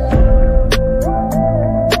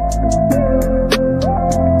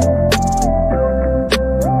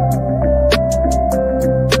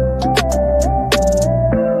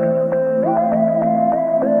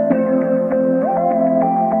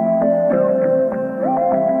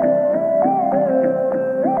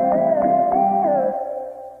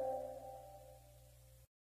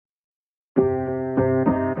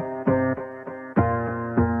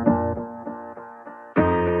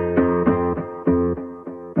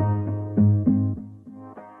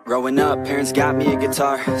 Growing up, parents got me a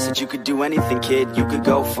guitar. Said you could do anything, kid, you could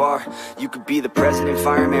go far. You could be the president,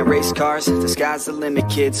 fireman, race cars. The sky's the limit,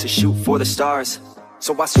 kid, so shoot for the stars.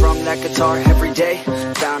 So I strummed that guitar every day.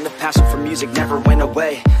 Found a passion for music, never went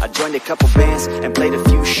away. I joined a couple bands and played a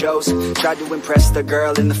few shows. Tried to impress the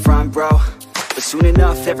girl in the front row. But soon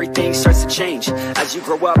enough, everything starts to change. As you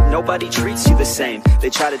grow up, nobody treats you the same. They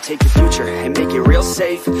try to take your future and make it real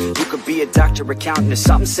safe. You could be a doctor, accountant, or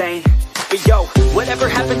something sane. But yo, whatever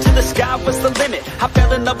happened to the sky was the limit. I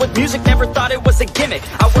fell in love with music, never thought it was a gimmick.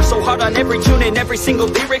 I worked so hard on every tune and every single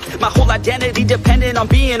lyric. My whole identity depended on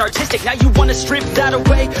being artistic. Now you wanna strip that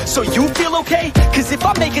away, so you feel okay? Cause if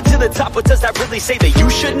I make it to the top, what does that really say? That you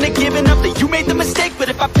shouldn't have given up, that you made the mistake? But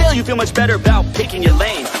if I fail, you feel much better about picking your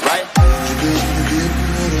lane, right?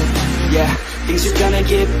 Yeah, things are gonna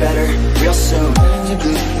get better real soon.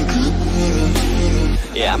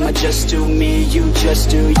 Yeah, I'ma just do me, you just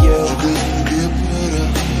do you.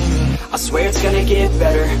 I swear it's gonna get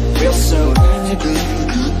better real soon.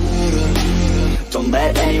 Don't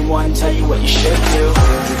let anyone tell you what you should do.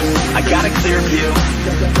 I got a clear view,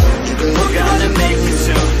 we're gonna make it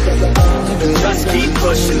soon. Just keep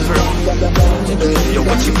pushing through. You're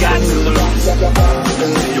what you got to lose.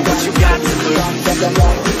 You're what you got to lose.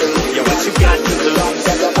 You're what you got to lose.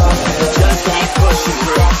 Just keep pushing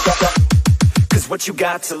through. Cause what you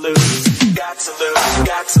got to lose, got to lose,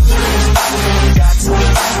 got to lose, got to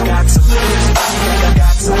lose, got to lose, got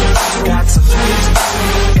to lose, got to lose,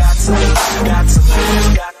 got to lose, got to lose,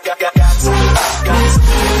 got to lose, got to lose,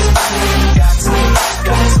 got to lose, got to lose,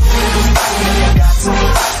 got to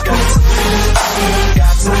lose,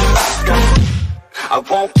 got to lose. I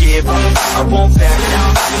won't give up, I won't back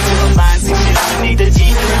down. Till the lines exist beneath the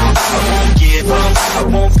deep ground. I won't give up, I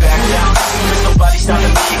won't back down. There's nobody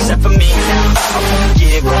stopping me except for me now. I won't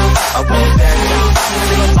give up, I won't back down.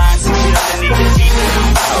 Till the lines exist beneath the deep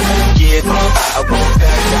ground. I won't give up, I won't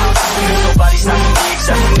back down. There's nobody stopping me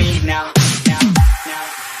except for me now.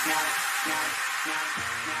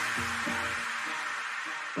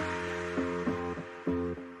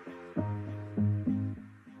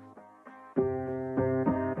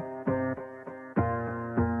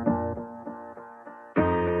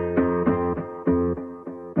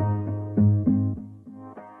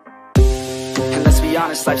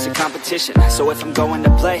 Honest, life's a competition, so if I'm going to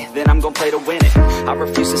play, then I'm gonna play to win it. I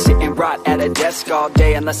refuse to sit and rot at a desk all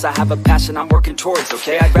day unless I have a passion I'm working towards,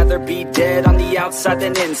 okay? I'd rather be dead on the outside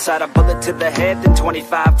than inside. A bullet to the head than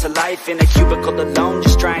 25 to life in a cubicle alone,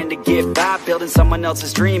 just trying to get by, building someone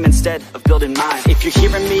else's dream instead of building mine. If you're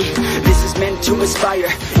hearing me, this is meant to inspire.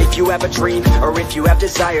 If you have a dream, or if you have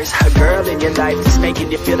desires, a girl in your life is making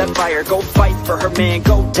you feel that fire. Go fight for her man,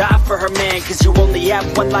 go die for her man, cause you only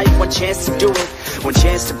have one life, one chance to do it. One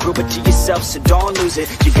chance to prove it to yourself, so don't lose it.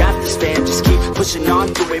 You got this, man, just keep pushing on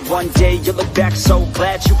through it. One day you'll look back so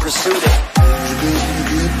glad you pursued it.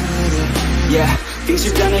 Yeah, things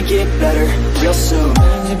are gonna get better real soon.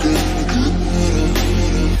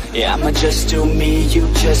 Yeah, I'ma just do me, you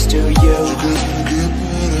just do you.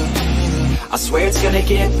 I swear it's gonna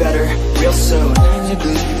get better real soon.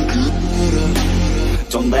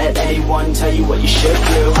 Don't let anyone tell you what you should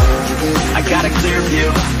do.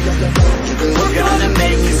 We're gonna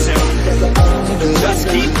make it soon. Just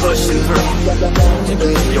keep pushing through.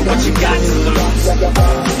 You're what you got to lose.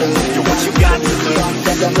 You're what you got to lose.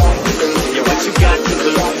 You're what you got to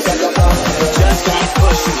lose. Just keep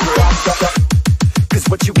pushing through. Cause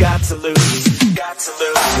what you got to lose, got to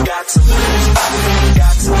lose, got to lose,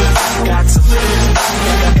 got to lose, got to lose,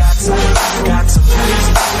 got to lose, got to lose,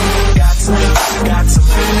 got to lose, got to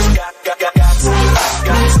lose, got to lose, got to lose,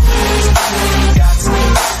 got to lose, got to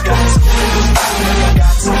lose,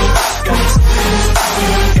 got to lose,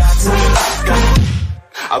 got to lose.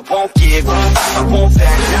 I won't give up, I won't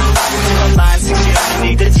back down. The line's 6 years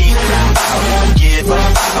underneath the deep ground. I won't give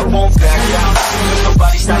up, I won't back down. There's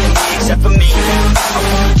nobody stopping me except for me now. I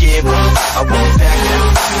won't give up, I won't back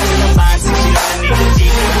down. The line's 6 years underneath the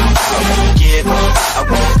deep ground. I won't give up, I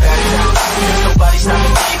won't back down. There's nobody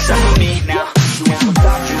stopping me except for me now. You ain't gonna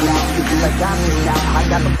stop me now, because I got you now. I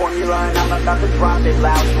got the formula and I'm about to drop it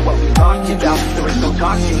loud. So what we talking about? There is no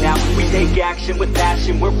talking now. We take action with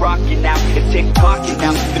passion, we're rocking now. It's tick-tocking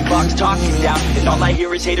now, the clock's talking down. And all I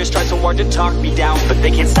hear is haters try so hard to talk me down, but they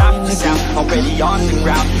can't stop the sound, already on the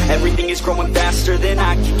ground. Everything is growing faster than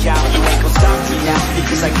I can count. You ain't gonna stop me now,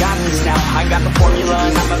 because I got this now. I got the formula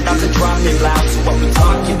and I'm about to drop it loud. So what we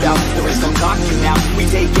talking about? There is no talking now. We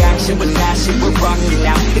take action with passion, we're rocking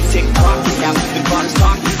now. It's tick-tocking now, the clock's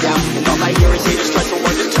talking down. And all I hear is haters try so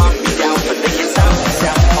hard to talk me down, but they can't stop the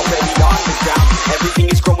sound, already on the ground. Everything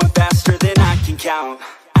is growing faster than I can count.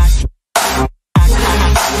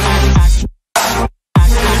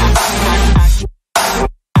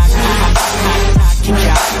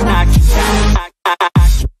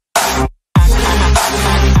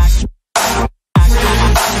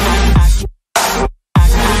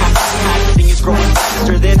 Everything is growing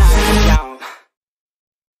faster than I can count.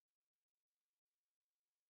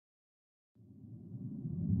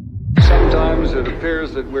 Sometimes it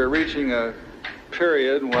appears that we're reaching a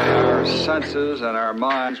period when our senses and our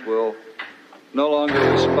minds will no longer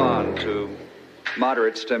respond to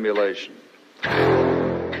moderate stimulation.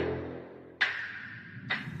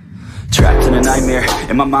 Trapped in a nightmare,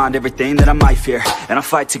 in my mind everything that I might fear. And I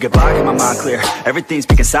fight to get by, get my mind clear. Everything's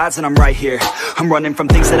picking sides and I'm right here. I'm running from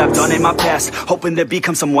things that I've done in my past, hoping to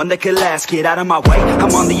become someone that could last. Get out of my way,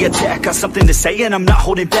 I'm on the attack. Got something to say and I'm not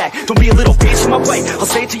holding back. Don't be a little bitch in my way, I'll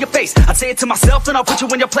say it to your face. I'd say it to myself and I'll put you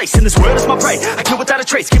in your place. And this world is my prey, I kill without a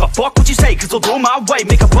trace. Give a fuck what you say, cause they'll do my way.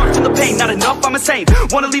 Make a buck from the pain, not enough, I'm insane.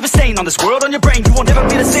 Wanna leave a stain on this world, on your brain. You won't ever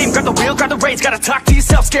be the same, grab the wheel, grab the reins. Gotta talk to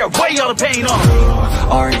yourself, scare away all the pain. Who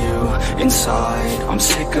are you inside? I'm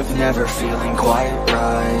sick of never feeling quite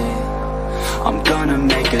right. I'm gonna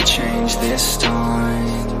make a change this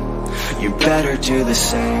time. You better do the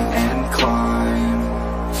same and climb.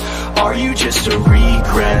 Are you just a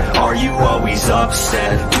regret? Are you always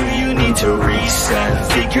upset? Do you need to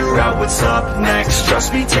reset? Figure out what's up next.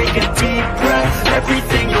 Trust me, take a deep breath.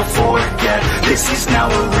 Everything you'll forget. This is now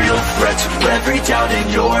a real threat to every doubt in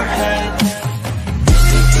your head.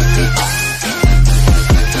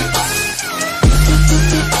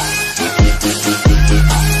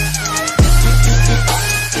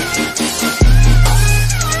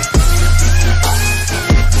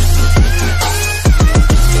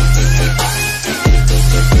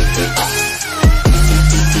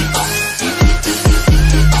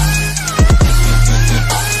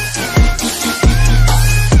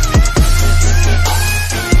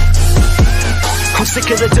 Sick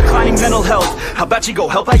of the declining mental health. How about you go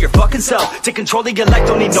help out your fucking self? Take control of your life,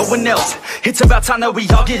 don't need no one else. It's about time that we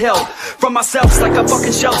all get help from ourselves, like a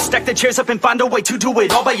fucking shelf. Stack the chairs up and find a way to do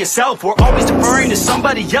it all by yourself. We're always deferring to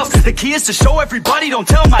somebody else. The key is to show everybody, don't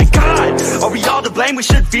tell. My God, are we all to blame? We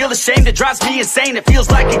should feel ashamed. It drives me insane. It feels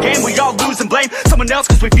like a game. We all lose and blame someone else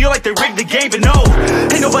cause we feel like they rigged the game. But no,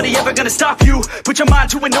 ain't nobody ever gonna stop you. Put your mind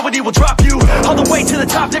to it, nobody will drop you. All the way to the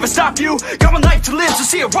top, never stop you. Got one life to live, so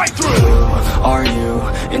see it right through. Who are you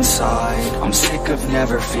inside? I'm sick of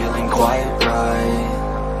never feeling quite right.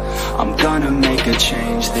 I'm gonna make a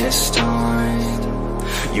change this time.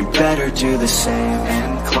 You better do the same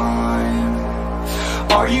and climb.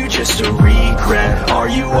 Are you just a regret? Are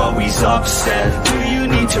you always upset? Do you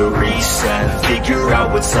need to reset? Figure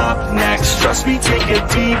out what's up next. Trust me, take a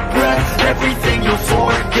deep breath. Everything you'll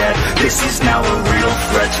forget. This is now a real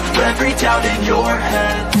threat to every doubt in your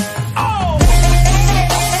head.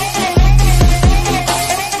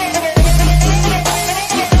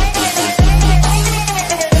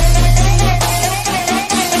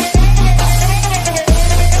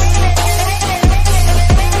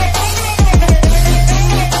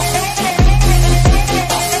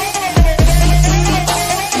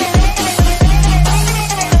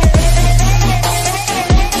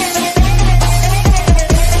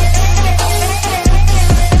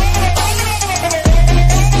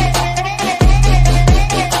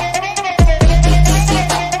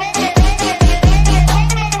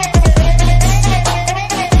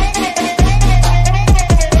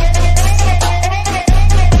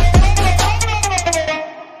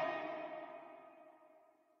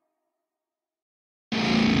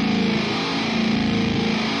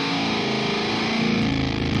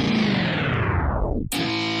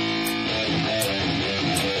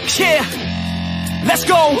 Yeah, let's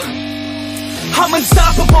go. I'm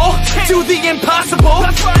unstoppable, do the impossible.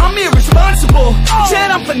 I'm irresponsible,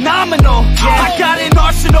 yet I'm phenomenal. I got an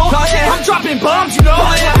arsenal, I'm dropping bombs, you know.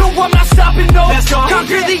 No, I'm not stopping, no.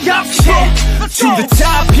 Conquer the obstacle. To the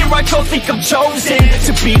top, here I go, think I'm chosen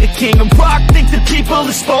to be the king of rock, think the people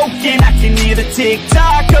have spoken. I can hear the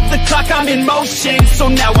tick-tock of the clock, I'm in motion. So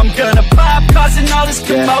now I'm gonna pop, causing all this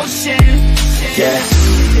commotion. Yeah,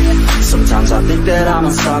 sometimes I think that I'm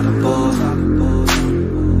unstoppable.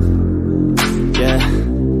 Yeah,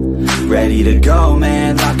 ready to go,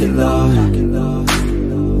 man, lock and load.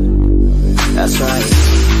 That's right,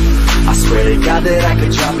 I swear to God that I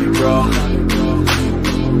could drop you, bro.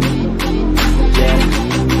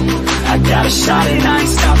 Yeah, I got a shot and I ain't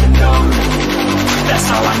stopping, no. That's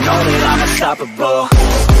how I know that I'm unstoppable.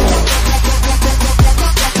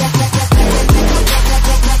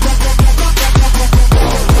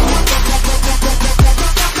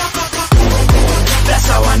 That's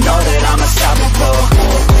how I know that I'm unstoppable.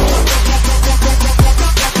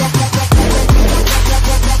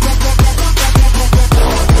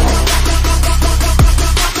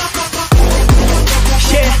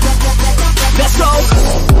 Yeah, let's go.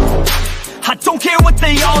 I don't care what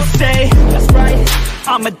they all say. That's right,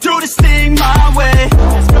 I'ma do this thing my way.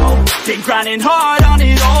 Let's go. Been grinding hard on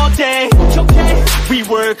it all day. Okay, we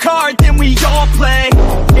work hard, then we all play.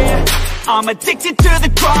 Yeah, I'm addicted to the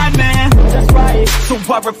grind, man. That's right, so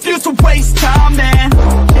I refuse to waste time, man.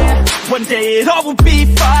 Yeah, one day it all will be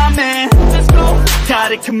fine, man. Let's go.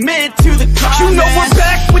 Gotta commit to the climb. You know we're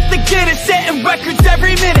back with the Guinness, setting records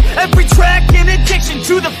every minute, every track, in addiction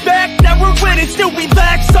to the fact that we're winning. Still we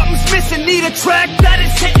lack, something's missing, need a track that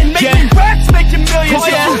is hitting, making raps, making millions.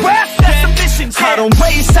 So rap, that's the mission. I don't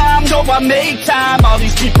waste time, no, I make time. All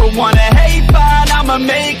these people wanna hate, fine, I'ma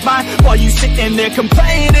make mine. While you sitting there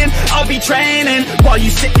complaining, I'll be training. While you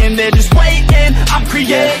sitting there just waiting, I'm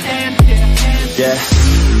creating. Yeah,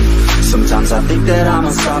 sometimes I think that I'm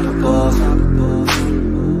unstoppable.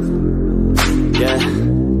 Yeah,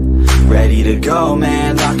 ready to go,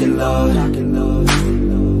 man, lock and load.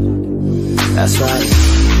 That's right,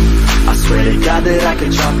 I swear to God that I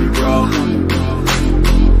could drop you, bro.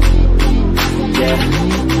 Yeah,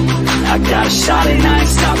 I got a shot and I ain't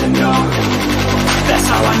stopping, no. That's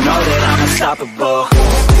how I know that I'm unstoppable.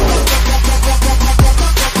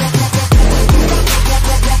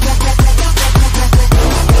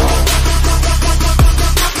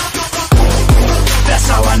 That's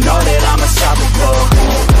how I know that I'm unstoppable.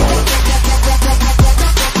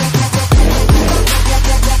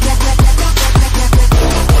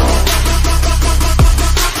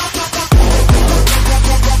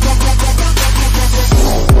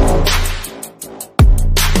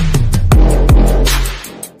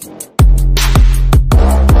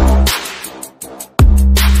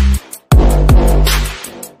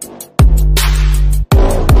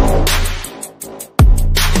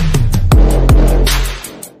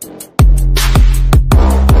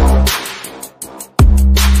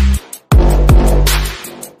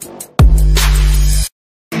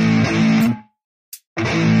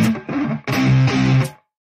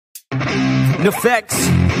 Effects.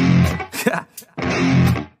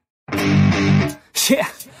 Yeah,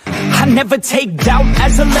 I never take doubt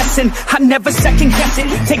as a lesson. I never second guess it.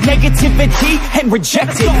 Take negativity and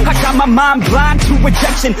reject it. I got my mind blind to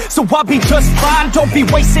rejection, so I'll be just fine. Don't be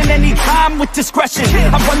wasting any time with discretion.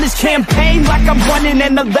 I run this campaign like I'm running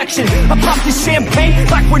an election. I pop this champagne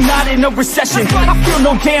like we're not in a recession. I feel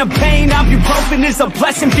no damn pain. Ibuprofen is a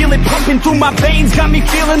blessing. Feel it pumping through my veins. Got me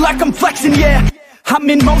feeling like I'm flexing, yeah. I'm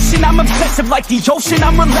in motion, I'm obsessive like the ocean,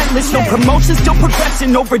 I'm relentless. No promotion, still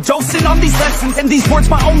progressing, overdosing on these lessons. And these words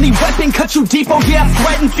my only weapon, cut you deep, oh yeah, I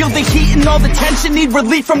threaten. Feel the heat and all the tension, need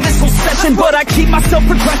relief from this whole session. But I keep myself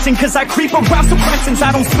progressing, cause I creep around suppressants.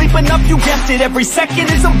 I don't sleep enough, you guessed it, every second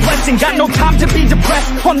is a blessing. Got no time to be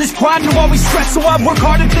depressed, on this grind you always stress. So I work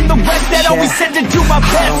harder than the rest, that always said to do my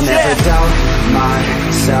best. I don't ever doubt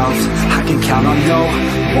myself, I can count on no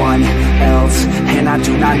one else. And I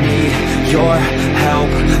do not need your help,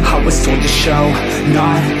 I was told to show,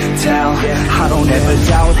 not tell. I don't ever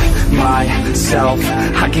doubt myself,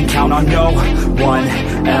 I can count on no one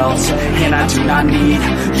else. And I do not need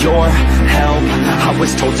your help, I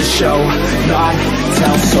was told to show, not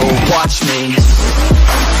tell. So watch me.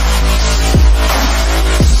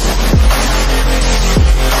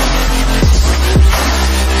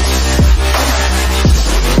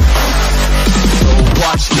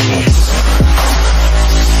 Watch me.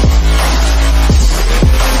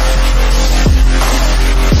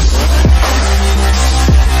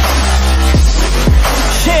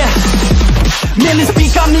 Man, this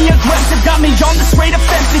beat got me aggressive, got got me on the straight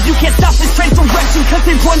offensive. You can't stop this straight direction, cause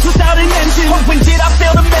it runs without an engine. Oh, when did I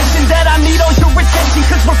fail to mention that I need all your attention?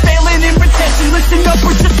 Cause we're failing in retention. Listen up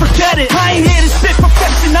or just forget it. I ain't here to spit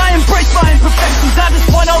perfection, I embrace my imperfections. I just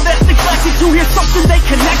want all that's neglected to hear something they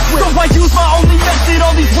connect with. So I use my only method,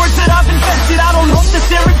 all these words that I've invested. I don't hope that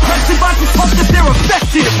they're impressive, I just hope that they're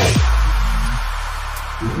effective.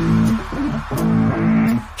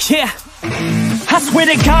 Yeah, I swear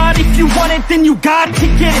to God, if you want it, then you got to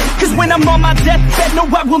get it. Cause when I'm on my deathbed, no,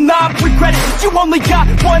 I will not regret it. You only got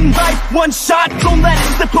one life, one shot, don't let it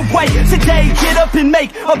slip away. Today, get up and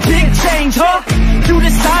make a big change, huh? You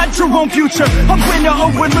decide your own future, a winner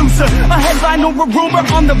or a loser, a headline or a rumor,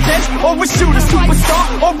 on the bench or a shooter, superstar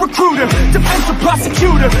or recruiter, defensive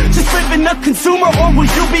prosecutor, just living a consumer, or will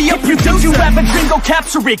you be a producer? If you have a dream, go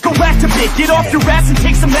capture it, go activate, get off your ass and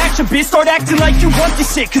take some action, bitch. Start acting like you want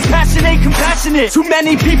this shit, cause passion ain't compassionate. Too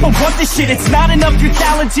many people want this shit, it's not enough you're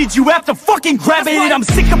talented, you have to fucking grab it. I'm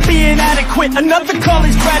sick of being adequate, another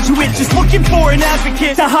college graduate, just looking for an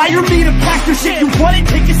advocate to hire me to pack your shit. You want it,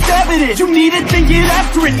 take a stab at it. You need it, then get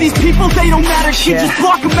after it. These people, they don't matter shit, just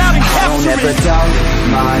block them out and capture it. I don't ever doubt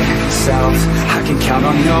myself, I can count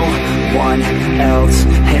on no one else,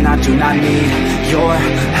 and I do not need your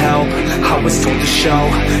help. I was told to show,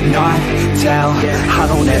 not tell. I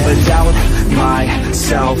don't ever doubt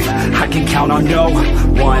myself, I can count on no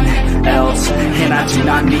one else, and I do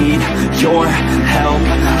not need your help.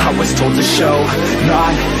 I was told to show,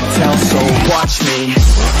 not tell, so watch me.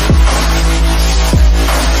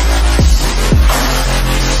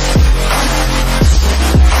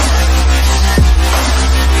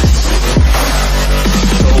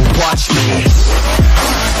 Watch me.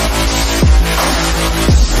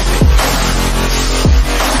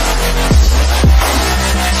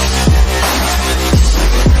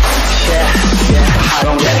 I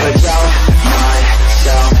don't ever doubt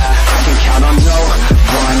myself, I can count on no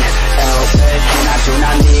one else, and I do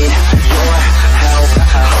not need your help.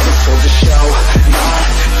 I was told to show, not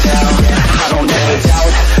tell. I don't ever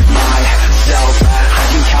doubt myself, I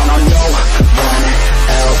can count on no one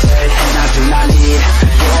else, and I do not need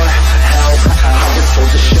your help. I was told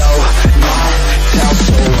to show, not tell,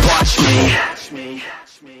 so watch me.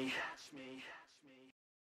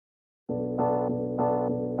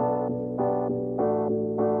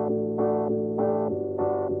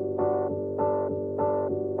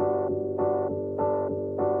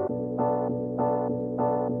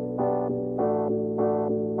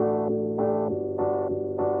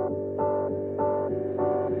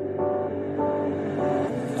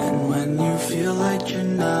 When you feel like you're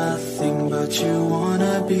nothing, but you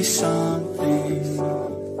wanna be something,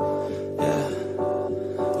 yeah.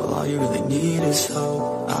 Well, all you really need is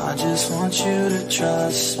hope. I just want you to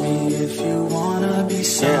trust me if you wanna be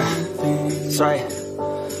something. Yeah, that's right.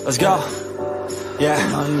 Let's go. Yeah,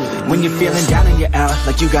 when you're feeling down and you're out,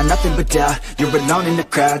 like you got nothing but doubt, you're alone in the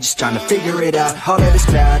crowd, just trying to figure it out. All of this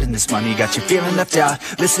cloud and this money got you feeling left out.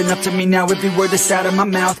 Listen up to me now, every word that's out of my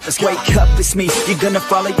mouth. Wake up, it's me. You're gonna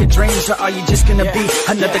follow your dreams, or are you just gonna be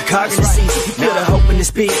another cog in the scene? You feel the hope in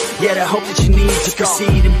this beat, yeah, the hope that you need to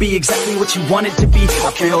proceed and be exactly what you want it to be.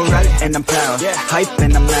 I feel right and I'm proud, hype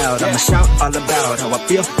and I'm loud. I'ma shout all about how I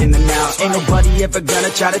feel in the now. Ain't nobody ever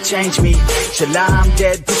gonna try to change me. Till I'm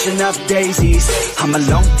dead, pushing up daisies. I'm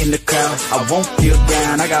alone in the crowd, I won't feel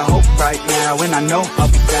down. I got hope right now, and I know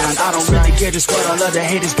I'll be found. I don't really care just what all of the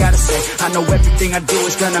haters gotta say. I know everything I do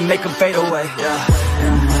is gonna make them fade away.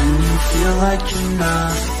 And when you feel like you're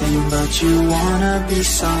nothing, but you wanna be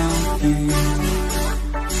something,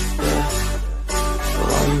 yeah.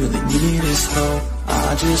 Well, all you really need is hope.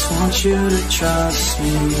 I just want you to trust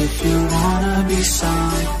me if you wanna be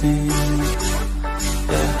something,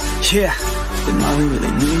 yeah. Then all you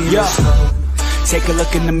really need is hope. Take a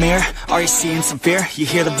look in the mirror, are you seeing some fear? You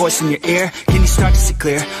hear the voice in your ear, can you start to see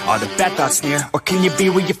clear? Are the bad thoughts near? Or can you be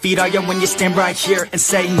where your feet are, yeah, when you stand right here and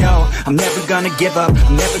say no? I'm never gonna give up,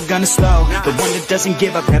 I'm never gonna slow. The one that doesn't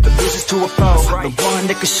give up, never loses to a foe. The one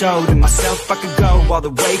that could show to myself I could go all the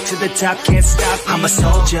way to the top, can't stop me. I'm a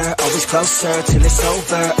soldier, always closer till it's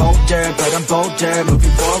over. Older, but I'm bolder,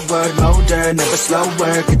 moving forward, older, never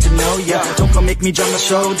slower. Get to know ya, don't go make me drop my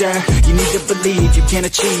shoulder. You need to believe you can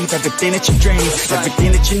achieve everything that you dream.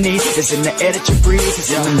 Everything that you need is in the air that you breathe. It's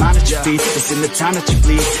in the mind that you feed, it's in the time that you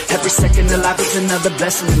bleed. Every second of life is another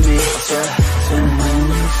blessing to me. And when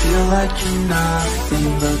you feel like you're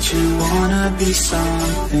nothing, but you wanna be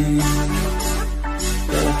something,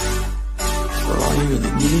 yeah. Well, all you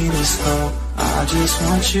really need is hope. I just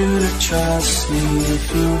want you to trust me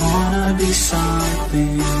if you wanna be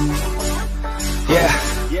something, yeah.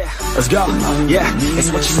 Let's go. Yeah, it's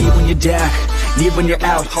what you need when you're down. need when you're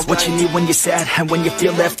out, what you need when you're sad, and when you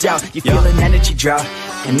feel left out. You feel an energy drought,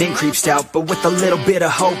 and then creeps out, but with a little bit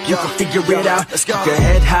of hope, you can figure it out. Keep your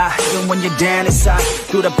head high, even when you're down inside.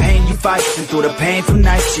 Through the pain you fight, and through the painful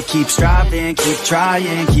nights, you keep striving, keep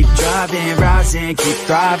trying, keep driving, rising, keep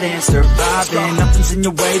thriving, surviving. Nothing's in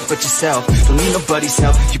your way but yourself. Don't need nobody's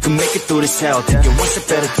help. You can make it through this hell. Take it one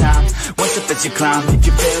step at a time, one step as you climb. If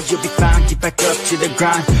you fail, you'll be fine. Get back up to the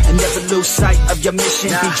grind, and never lose sight of your mission.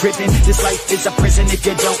 Be driven. This life is a prison if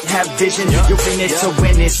you don't have vision. You're in it to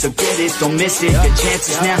win it, so get it, don't miss it. Your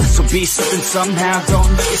chances now, so be something somehow.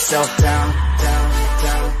 Don't let yourself down.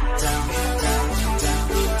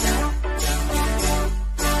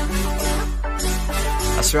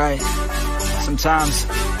 That's right. Sometimes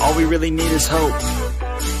all we really need is hope.